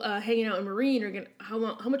people hanging out in Marine? How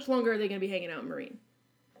much longer are they going to be hanging out in Marine?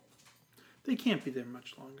 they can't be there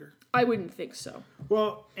much longer. I wouldn't think so.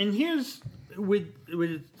 Well, and here's with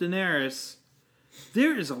Daenerys,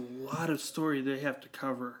 there is a lot of story they have to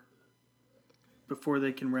cover before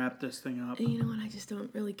they can wrap this thing up. And you know what? I just don't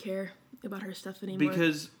really care about her stuff anymore.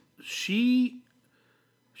 Because she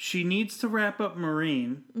needs to wrap up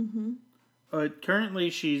Marine. Mm-hmm. Currently,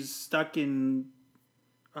 she's stuck in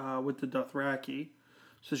with the Dothraki.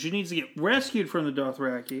 So she needs to get rescued from the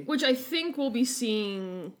Dothraki. Which I think we'll be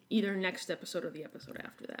seeing either next episode or the episode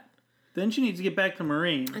after that. Then she needs to get back to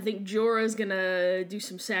Marine. I think Jorah's gonna do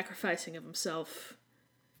some sacrificing of himself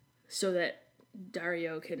so that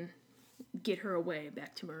Dario can get her away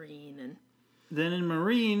back to Marine. And then in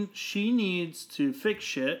Marine, she needs to fix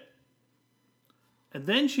shit. And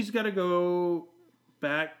then she's got to go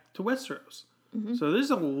back to Westeros. Mm-hmm. So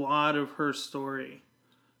there's a lot of her story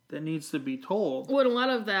that needs to be told. Well, a lot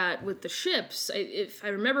of that with the ships, if I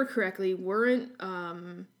remember correctly, weren't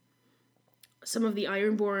some of the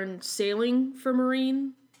Ironborn sailing for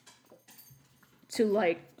Marine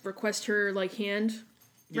to request her hand,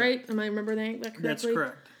 right? Am I remembering that correctly? That's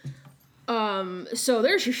correct. So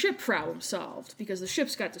there's your ship problem solved because the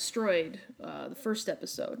ships got destroyed the first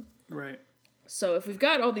episode. Right. So if we've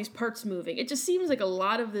got all these parts moving, it just seems like a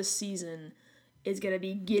lot of this season is going to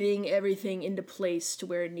be getting everything into place to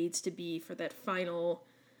where it needs to be for that final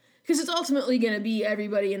Because it's ultimately going to be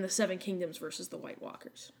everybody in the Seven Kingdoms versus the White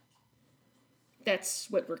Walkers. That's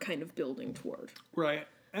what we're kind of building toward. Right.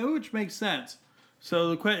 Which makes sense.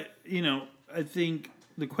 So I think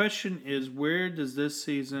the question is, where does this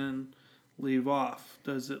season leave off?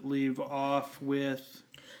 Does it leave off with...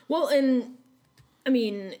 Well, and, I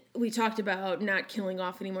mean, we talked about not killing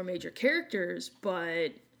off any more major characters, but,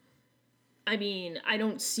 I mean, I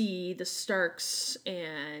don't see the Starks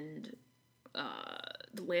and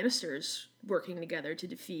the Lannisters working together to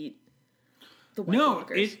defeat the White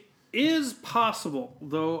Walkers. No, it is possible,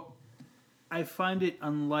 though I find it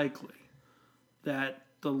unlikely that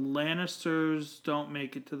the Lannisters don't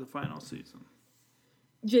make it to the final season.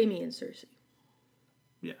 Jaime and Cersei.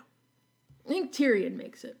 Yeah. I think Tyrion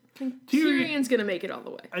makes it. I think Tyrion's gonna make it all the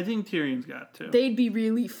way. I think Tyrion's got to. They'd be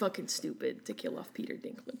really fucking stupid to kill off Peter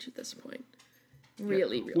Dinklage at this point.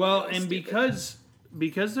 Really, really. Well, really and stupid.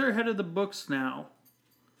 because they're ahead of the books now,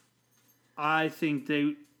 I think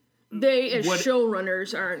they as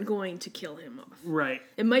showrunners aren't going to kill him off. Right.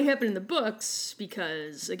 It might happen in the books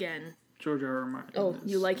because, again... George R. R. Martin. Oh,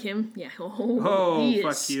 you like him? Yeah. Oh,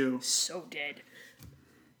 fuck you. So dead.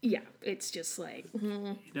 Yeah, it's just like...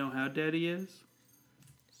 You know how dead he is?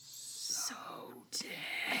 So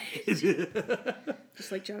dead.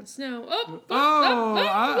 Just like Jon Snow.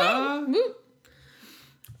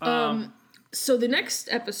 So the next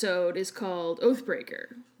episode is called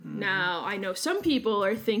Oathbreaker. Now, I know some people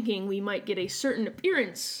are thinking we might get a certain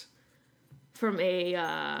appearance from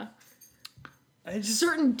a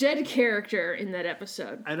certain dead character in that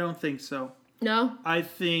episode. I don't think so. No? I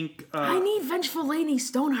think... I need vengeful Lady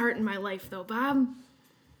Stoneheart in my life, though, Bob.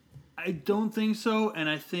 I don't think so, and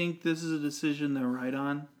I think this is a decision they're right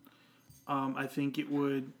on. I think it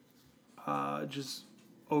would just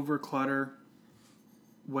overclutter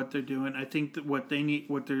what they're doing. I think that what they need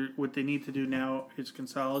to do now is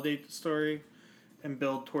consolidate the story and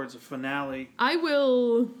build towards a finale. I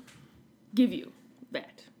will give you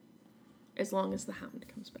that, as long as the Hound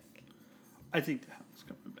comes back. I think the Hound's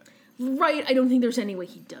coming back. Right, I don't think there's any way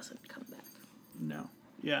he doesn't come back. No.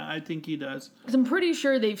 Yeah, I think he does. Because I'm pretty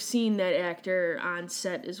sure they've seen that actor on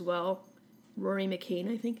set as well. Rory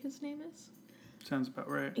McCain, I think his name is. Sounds about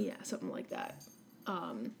right. Yeah, something like that.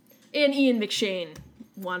 And Ian McShane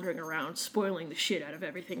wandering around, spoiling the shit out of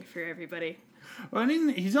everything for everybody. Well, I mean,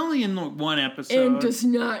 he's only in one episode. And does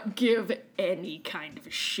not give any kind of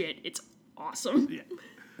a shit. It's awesome. Yeah.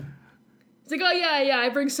 It's like, oh yeah, I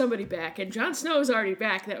bring somebody back. And Jon Snow's already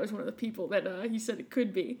back. That was one of the people that he said it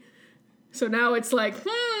could be. So now it's like,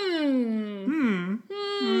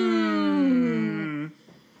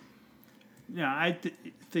 Yeah, I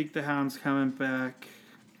think the Hound's coming back.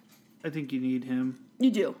 I think you need him.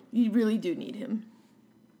 You do. You really do need him.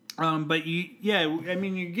 But I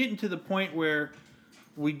mean, you're getting to the point where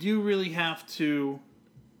we do really have to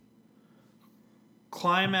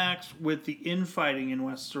climax with the infighting in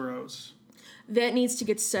Westeros. That needs to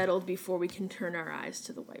get settled before we can turn our eyes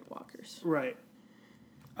to the White Walkers. Right.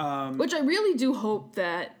 Which I really do hope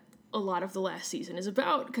that a lot of the last season is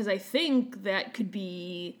about, because I think that could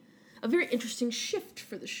be a very interesting shift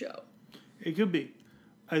for the show. It could be.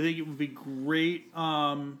 I think it would be great.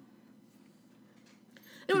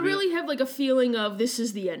 It would really have like a feeling of this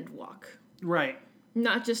is the end walk. Right.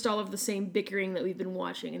 Not just all of the same bickering that we've been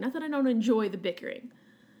watching. And not that I don't enjoy the bickering.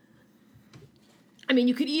 I mean,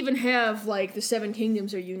 you could even have, like, the Seven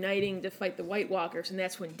Kingdoms are uniting to fight the White Walkers, and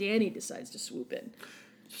that's when Dany decides to swoop in.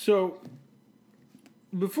 So,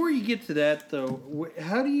 before you get to that, though,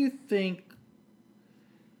 how do you think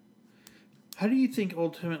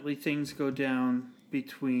ultimately things go down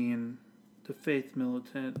between the Faith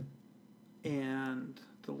Militant and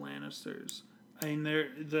the Lannisters? I mean,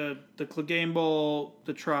 the Clegane Bowl,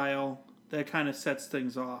 the trial, that kind of sets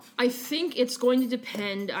things off. I think it's going to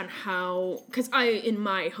depend on how... Because in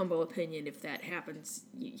my humble opinion, if that happens,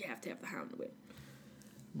 you have to have the Hound win.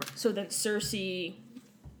 Right. So then Cersei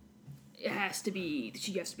has to be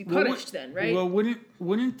punished then, right? Well,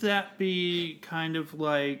 wouldn't that be kind of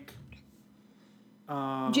like...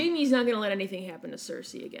 Jaime's not going to let anything happen to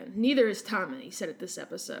Cersei again. Neither is Tommen, he said it this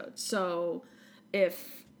episode. So,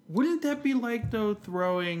 if... Wouldn't that be like, though,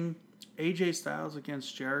 throwing AJ Styles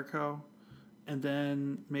against Jericho and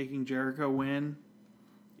then making Jericho win,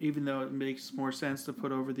 even though it makes more sense to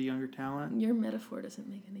put over the younger talent? Your metaphor doesn't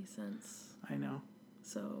make any sense. I know.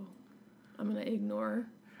 So, I'm going to ignore...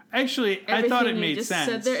 Actually, I thought it made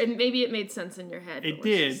sense. Said there, and maybe it made sense in your head. It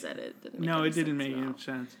did. You said it didn't no, it didn't make any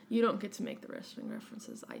sense. You don't get to make the wrestling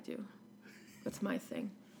references. I do. That's my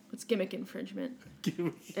thing. It's gimmick infringement.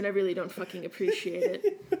 And I really don't fucking appreciate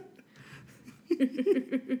it.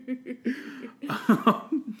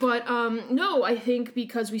 But No, I think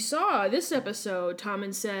because we saw this episode,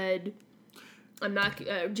 Tommen said, I'm not,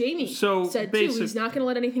 Jaime said too, he's not going to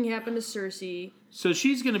let anything happen to Cersei. So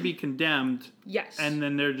she's going to be condemned. Yes. And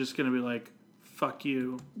then they're just going to be like, fuck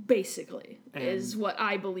you. Basically, is what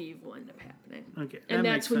I believe will end up happening. Okay. And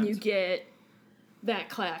that's when you get that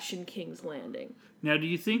clash in King's Landing. Now, do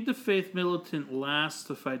you think the Faith Militant lasts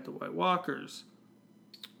to fight the White Walkers?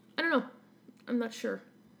 I don't know. I'm not sure.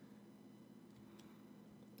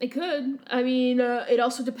 It could. I mean, it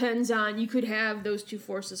also depends on, you could have those two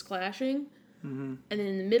forces clashing, and then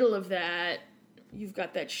in the middle of that, you've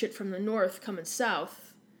got that shit from the north coming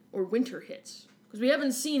south, or winter hits. Because we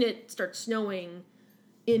haven't seen it start snowing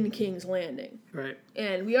in King's Landing. Right.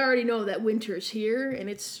 And we already know that winter's here, and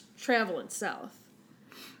it's traveling south.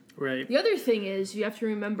 Right. The other thing is, you have to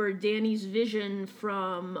remember Dany's vision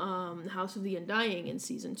from House of the Undying in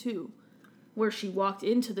Season 2, where she walked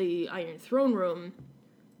into the Iron Throne Room,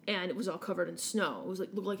 and it was all covered in snow. It was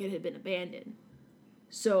looked like it had been abandoned.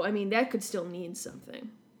 So, I mean, that could still mean something.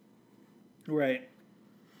 Right.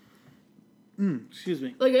 Excuse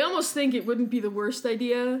me. Like, I almost think it wouldn't be the worst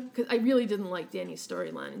idea, because I really didn't like Dany's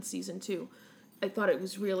storyline in Season 2. I thought it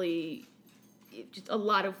was really just a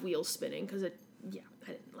lot of wheel spinning, because I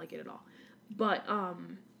didn't like it at all. But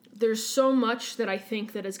there's so much that I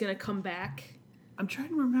think that is going to come back. I'm trying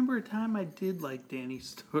to remember a time I did like Dany's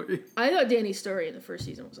story. I thought Dany's story in the first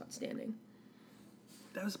season was outstanding.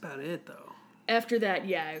 That was about it, though. After that,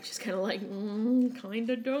 yeah, I was just kind of like, kind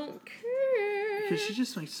of don't care. Because she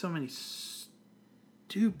just makes so many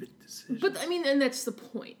stupid decisions. But, I mean, and that's the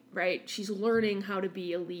point, right? She's learning how to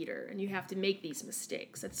be a leader, and you have to make these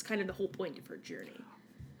mistakes. That's kind of the whole point of her journey.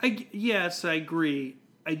 Yes, I agree.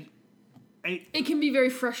 It can be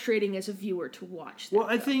very frustrating as a viewer to watch that. Well,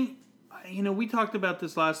 I think, we talked about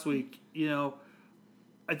this last week,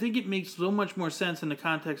 I think it makes so much more sense in the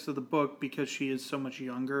context of the book because she is so much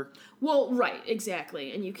younger. Well, right,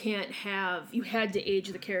 exactly. And you had to age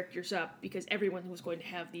the characters up because everyone was going to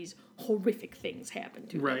have these horrific things happen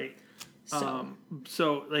to them. Right.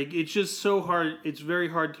 So, it's just so hard. It's very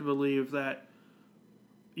hard to believe that,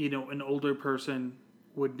 an older person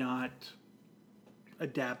would not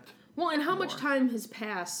adapt. Well, and how much time has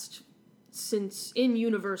passed since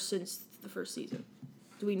the first season?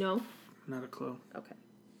 Do we know? Not a clue. Okay.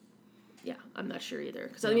 Yeah, I'm not sure either.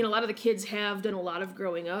 Because, I mean, a lot of the kids have done a lot of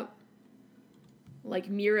growing up. Like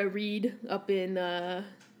Mira Reed up in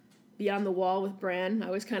Beyond the Wall with Bran.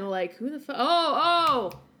 I was kind of like, who the fuck?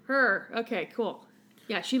 Oh, her. Okay, cool.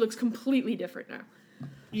 Yeah, she looks completely different now.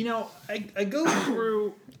 I go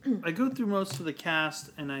through most of the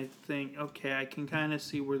cast, and I think, okay, I can kind of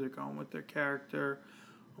see where they're going with their character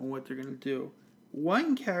and what they're going to do.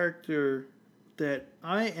 One character that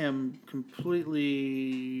I am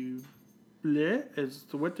completely bleh as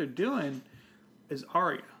to what they're doing is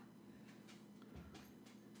Arya.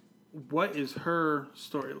 What is her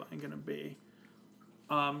storyline going to be?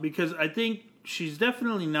 Because I think she's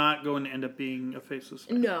definitely not going to end up being a faceless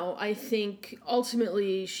man. No, I think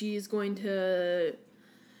ultimately she's going to...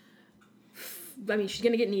 she's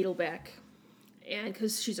going to get Needle back. And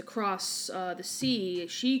because she's across the sea,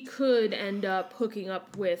 she could end up hooking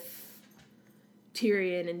up with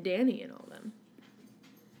Tyrion and Dany and all them.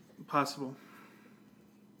 Possible.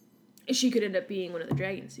 She could end up being one of the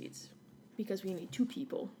dragon seeds. Because we need two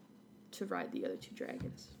people to ride the other two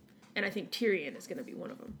dragons. And I think Tyrion is going to be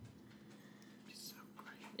one of them. So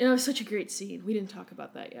great. It was such a great scene. We didn't talk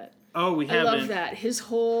about that yet. Oh, we haven't. I love that. His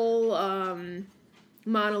whole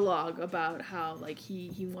monologue about how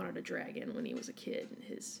he wanted a dragon when he was a kid, and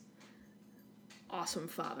his awesome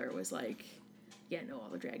father was like, yeah, no, all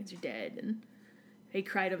the dragons are dead, and he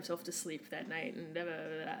cried himself to sleep that night, and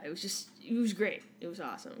it was great. It was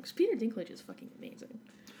awesome. Because Peter Dinklage is fucking amazing.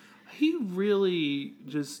 He really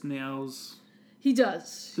just nails... He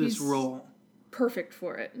does. He's role. Perfect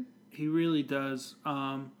for it. He really does.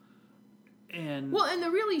 And the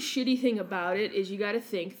really shitty thing about it is you got to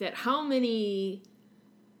think that how many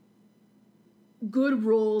good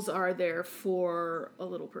roles are there for a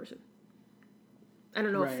little person? I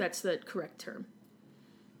don't know if that's the correct term.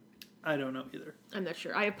 I don't know either. I'm not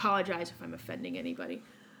sure. I apologize if I'm offending anybody.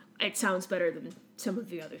 It sounds better than some of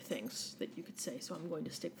the other things that you could say, so I'm going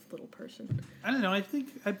to stick with little person. I don't know. I think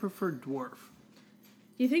I prefer dwarf.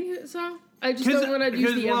 You think so? I just don't want to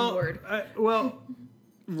use the M word.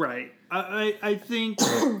 Right. I think...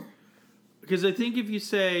 Because I think if you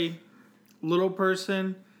say little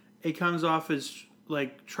person, it comes off as,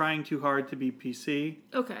 trying too hard to be PC.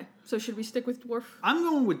 Okay. So should we stick with dwarf? I'm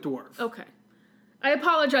going with dwarf. Okay. I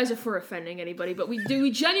apologize if we're offending anybody, but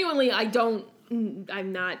we genuinely, I'm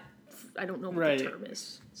not I don't know what Right. the term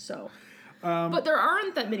is. So, but there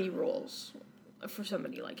aren't that many roles for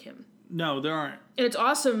somebody like him. No, there aren't. And it's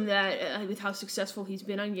awesome that with how successful he's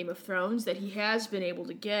been on Game of Thrones, that he has been able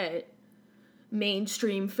to get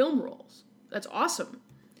mainstream film roles. That's awesome.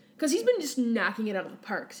 Because he's been just knocking it out of the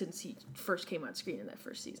park since he first came on screen in that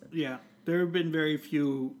first season. Yeah, there have been very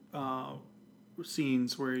few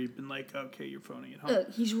scenes where you've been like, okay, you're phoning it home.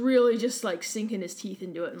 He's really just like sinking his teeth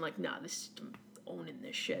into it and like, nah, I'm owning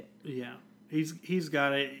this shit. Yeah, he's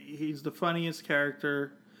got it. He's the funniest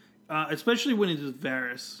character, especially when he's with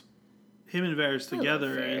Varys. Him and Varys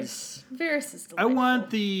together is. Varys is delightful. I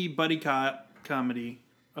want the buddy cop comedy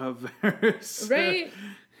of Varys, right?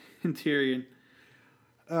 And Tyrion.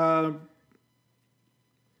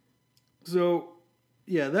 So,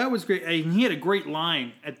 yeah, that was great. And he had a great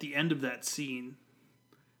line at the end of that scene.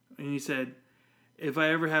 And he said, if I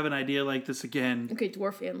ever have an idea like this again... Okay,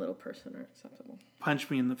 dwarf and little person are acceptable. Punch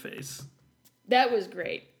me in the face. That was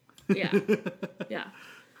great. Yeah. Yeah.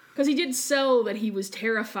 Because he did sell that he was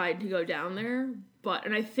terrified to go down there.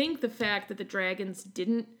 And I think the fact that the dragons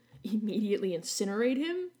didn't immediately incinerate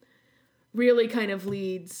him really kind of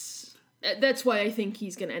leads... That's why I think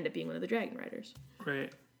he's going to end up being one of the dragon riders.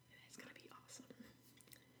 Right. It's going to be awesome.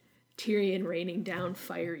 Tyrion raining down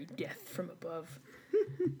fiery death from above.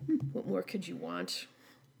 What more could you want?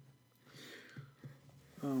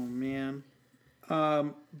 Oh, man.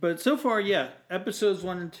 But so far, yeah, episodes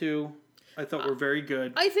 1 and 2, I thought were very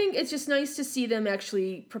good. I think it's just nice to see them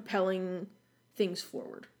actually propelling things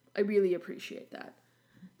forward. I really appreciate that.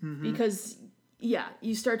 Mm-hmm. Because, yeah,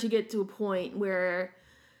 you start to get to a point where...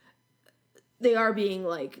 they are being,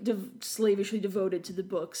 like, slavishly devoted to the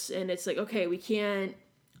books, and it's like, okay, we can't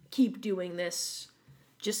keep doing this.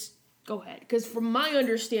 Just go ahead. Because from my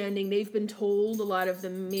understanding, they've been told a lot of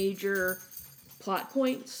the major plot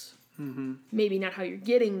points. Mm-hmm. Maybe not how you're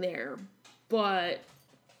getting there, but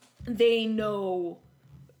they know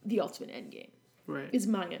the ultimate endgame. Right. Is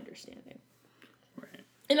my understanding. Right.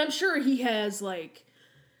 And I'm sure he has, like,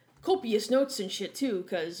 copious notes and shit, too,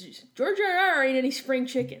 because George R.R. ain't any spring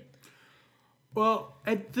chicken. Well,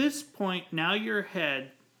 at this point, now you're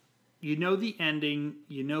ahead. You know the ending.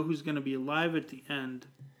 You know who's going to be alive at the end.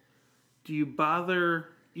 Do you bother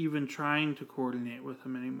even trying to coordinate with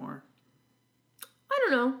him anymore? I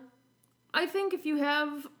don't know. I think if you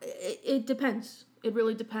have... It depends. It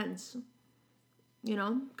really depends. You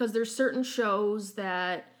know? Because there's certain shows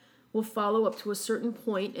that will follow up to a certain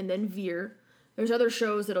point and then veer. There's other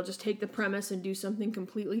shows that'll just take the premise and do something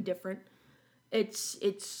completely different.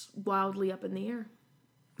 It's wildly up in the air.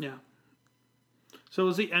 Yeah. So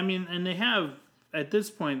is he? I mean, and they have at this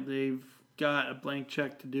point they've got a blank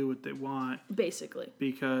check to do what they want. Basically.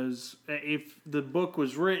 Because if the book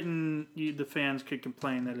was written, the fans could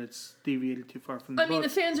complain that it's deviated too far from the book. I mean, the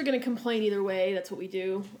fans are going to complain either way. That's what we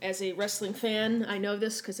do. As a wrestling fan, I know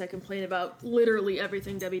this because I complain about literally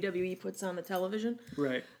everything WWE puts on the television.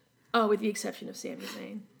 Right. Oh, with the exception of Sami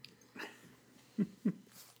Zayn.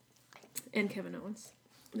 And Kevin Owens.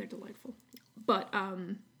 They're delightful. But,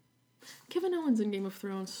 Kevin Owens in Game of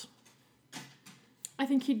Thrones, I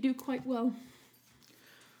think he'd do quite well.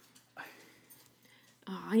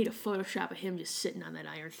 Oh, I need a Photoshop of him just sitting on that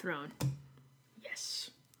Iron Throne.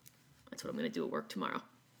 Yes. That's what I'm going to do at work tomorrow.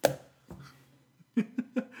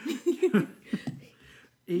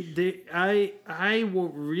 I will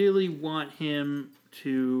really want him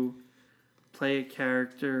to play a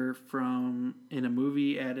character in a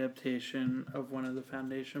movie adaptation of one of the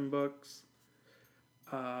Foundation books.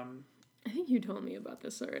 I think you told me about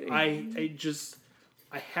this already. I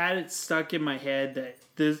had it stuck in my head that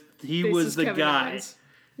he was the Kevin guy. Owens.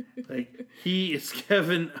 Like, he is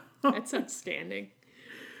Kevin. That's outstanding.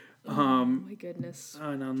 Oh my goodness.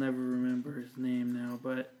 And I'll never remember his name now,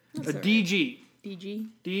 but That's DG. DG?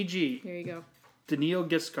 DG. There you go. Daniil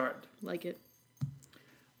Giscard. Like it.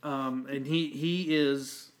 And he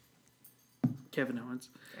is Kevin Owens.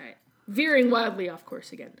 All right. Veering wildly off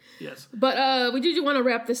course again. Yes. But we do want to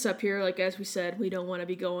wrap this up here. Like, as we said, we don't want to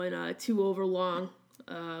be going too over long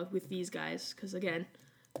with these guys. Because, again,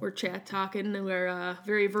 we're talking and we're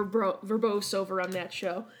very verbose over on that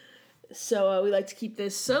show. So we like to keep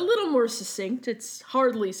this a little more succinct. It's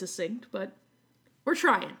hardly succinct, but we're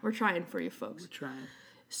trying. We're trying for you folks. We're trying.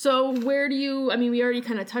 So where do you... I mean, we already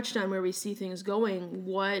kind of touched on where we see things going.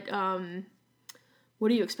 What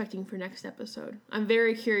are you expecting for next episode? I'm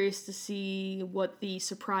very curious to see what the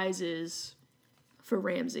surprise is for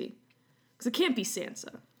Ramsay. Because it can't be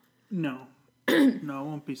Sansa. No. No, it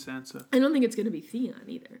won't be Sansa. I don't think it's going to be Theon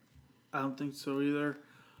either. I don't think so either.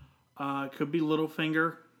 It could be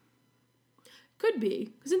Littlefinger. Could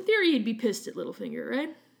be. Because in theory, he'd be pissed at Littlefinger,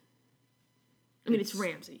 right? I mean, it's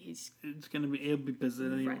Ramsay. He'll be pissed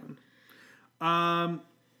at anyone. Right.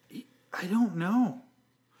 I don't know.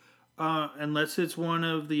 Unless it's one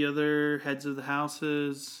of the other heads of the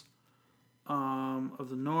houses of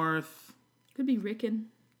the North. Could be Rickon.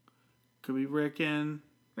 Could be Rickon.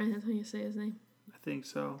 Right, that's how you say his name? I think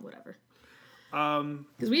so. Whatever.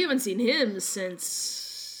 Because we haven't seen him since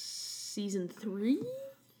season 3?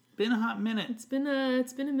 Been a hot minute. It's been a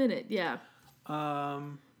minute, yeah. So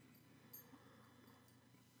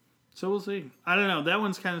we'll see. I don't know. That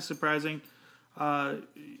one's kind of surprising. I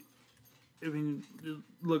mean, it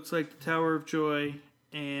looks like the Tower of Joy,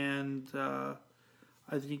 and I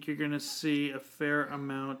think you're going to see a fair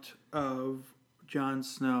amount of Jon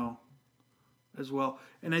Snow as well.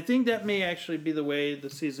 And I think that may actually be the way the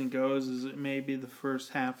season goes, is it may be the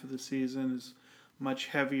first half of the season is much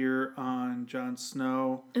heavier on Jon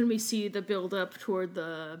Snow. And we see the build-up toward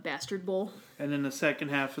the Bastard Bowl. And then the second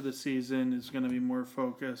half of the season is going to be more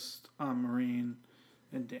focused on Meereen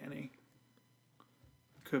and Dany.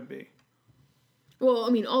 Could be. Well,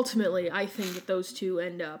 I mean, ultimately, I think that those two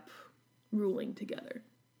end up ruling together.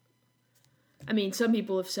 I mean, some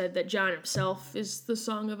people have said that Jon himself is the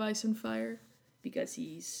Song of Ice and Fire because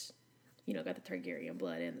he's, got the Targaryen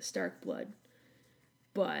blood and the Stark blood.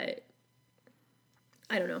 But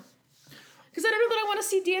I don't know. Because I don't know that I want to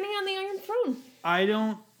see Dany on the Iron Throne. I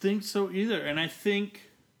don't think so either. And I think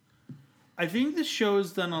the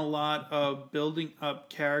show's done a lot of building up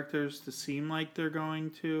characters to seem like they're going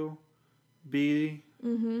to be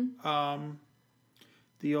the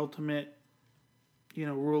ultimate,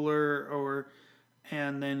 ruler,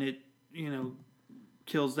 and then it,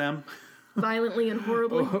 kills them. Violently and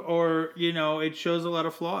horribly. or it shows a lot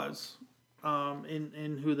of flaws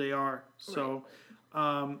in who they are. So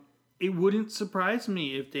it wouldn't surprise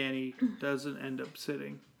me if Dany doesn't end up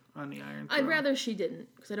sitting on the Iron Throne. I'd rather she didn't,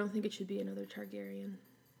 because I don't think it should be another Targaryen.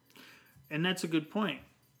 And that's a good point.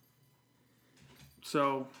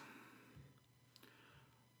 So,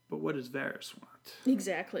 but what does Varys want?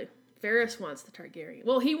 Exactly. Varys wants the Targaryen.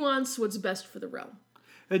 Well, he wants what's best for the realm.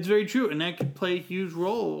 That's very true, and that could play a huge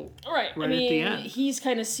role right at the end. He's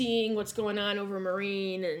kind of seeing what's going on over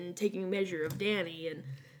Meereen and taking measure of Dany, and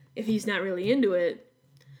if he's not really into it,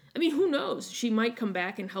 I mean, who knows? She might come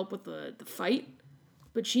back and help with the fight,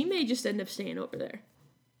 but she may just end up staying over there.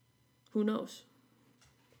 Who knows?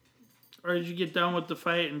 Or did you get done with the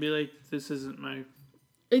fight and be like, this isn't my...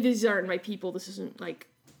 These aren't my people. This isn't,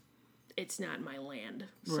 it's not my land.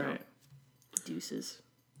 So, right. Deuces.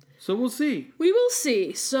 So we'll see. We will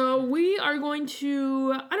see. So we are going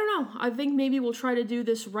to, I don't know, I think maybe we'll try to do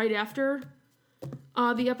this right after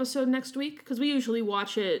the episode next week, because we usually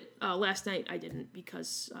watch it. Last night I didn't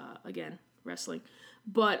because, again, wrestling.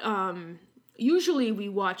 But usually we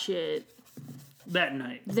watch it that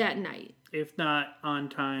night. If not on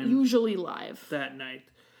time. Usually live. That night.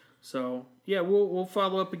 So, yeah, we'll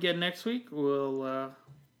follow up again next week. We'll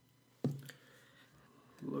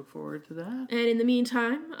look forward to that. And in the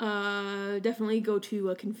meantime, definitely go to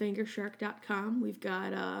confingershark.com. We've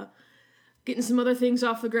got getting some other things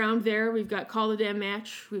off the ground there. We've got Call the Damn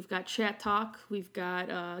Match. We've got Chat Talk. We've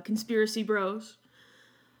got Conspiracy Bros.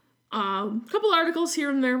 A couple articles here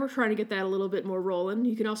and there. We're trying to get that a little bit more rolling.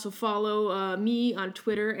 You can also follow me on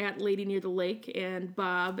Twitter at Lady Near the Lake and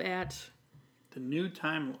Bob at The New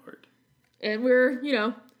Time Lord. And we're,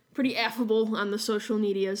 pretty affable on the social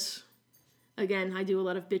medias. Again, I do a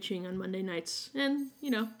lot of bitching on Monday nights and,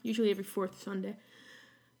 usually every fourth Sunday.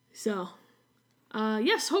 So,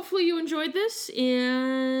 yes, hopefully you enjoyed this,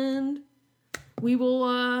 and we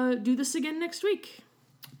will do this again next week.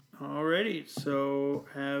 Alrighty, so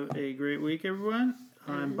have a great week, everyone.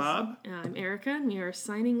 I'm Bob. I'm Erica, and we are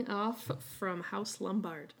signing off from House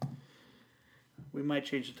Lombard. We might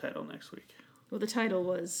change the title next week. Well, the title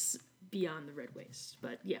was Beyond the Red Waste,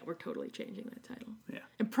 but yeah, we're totally changing that title. Yeah.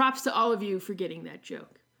 And props to all of you for getting that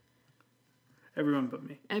joke. Everyone but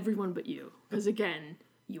me. Everyone but you, because again,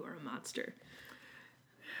 you are a monster.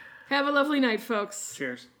 Have a lovely night, folks.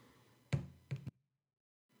 Cheers.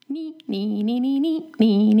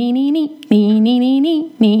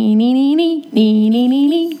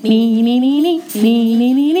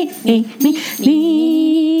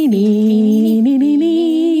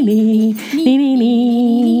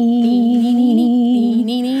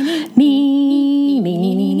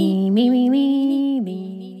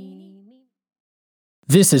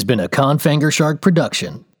 This has been a Confanger Shark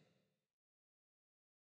production.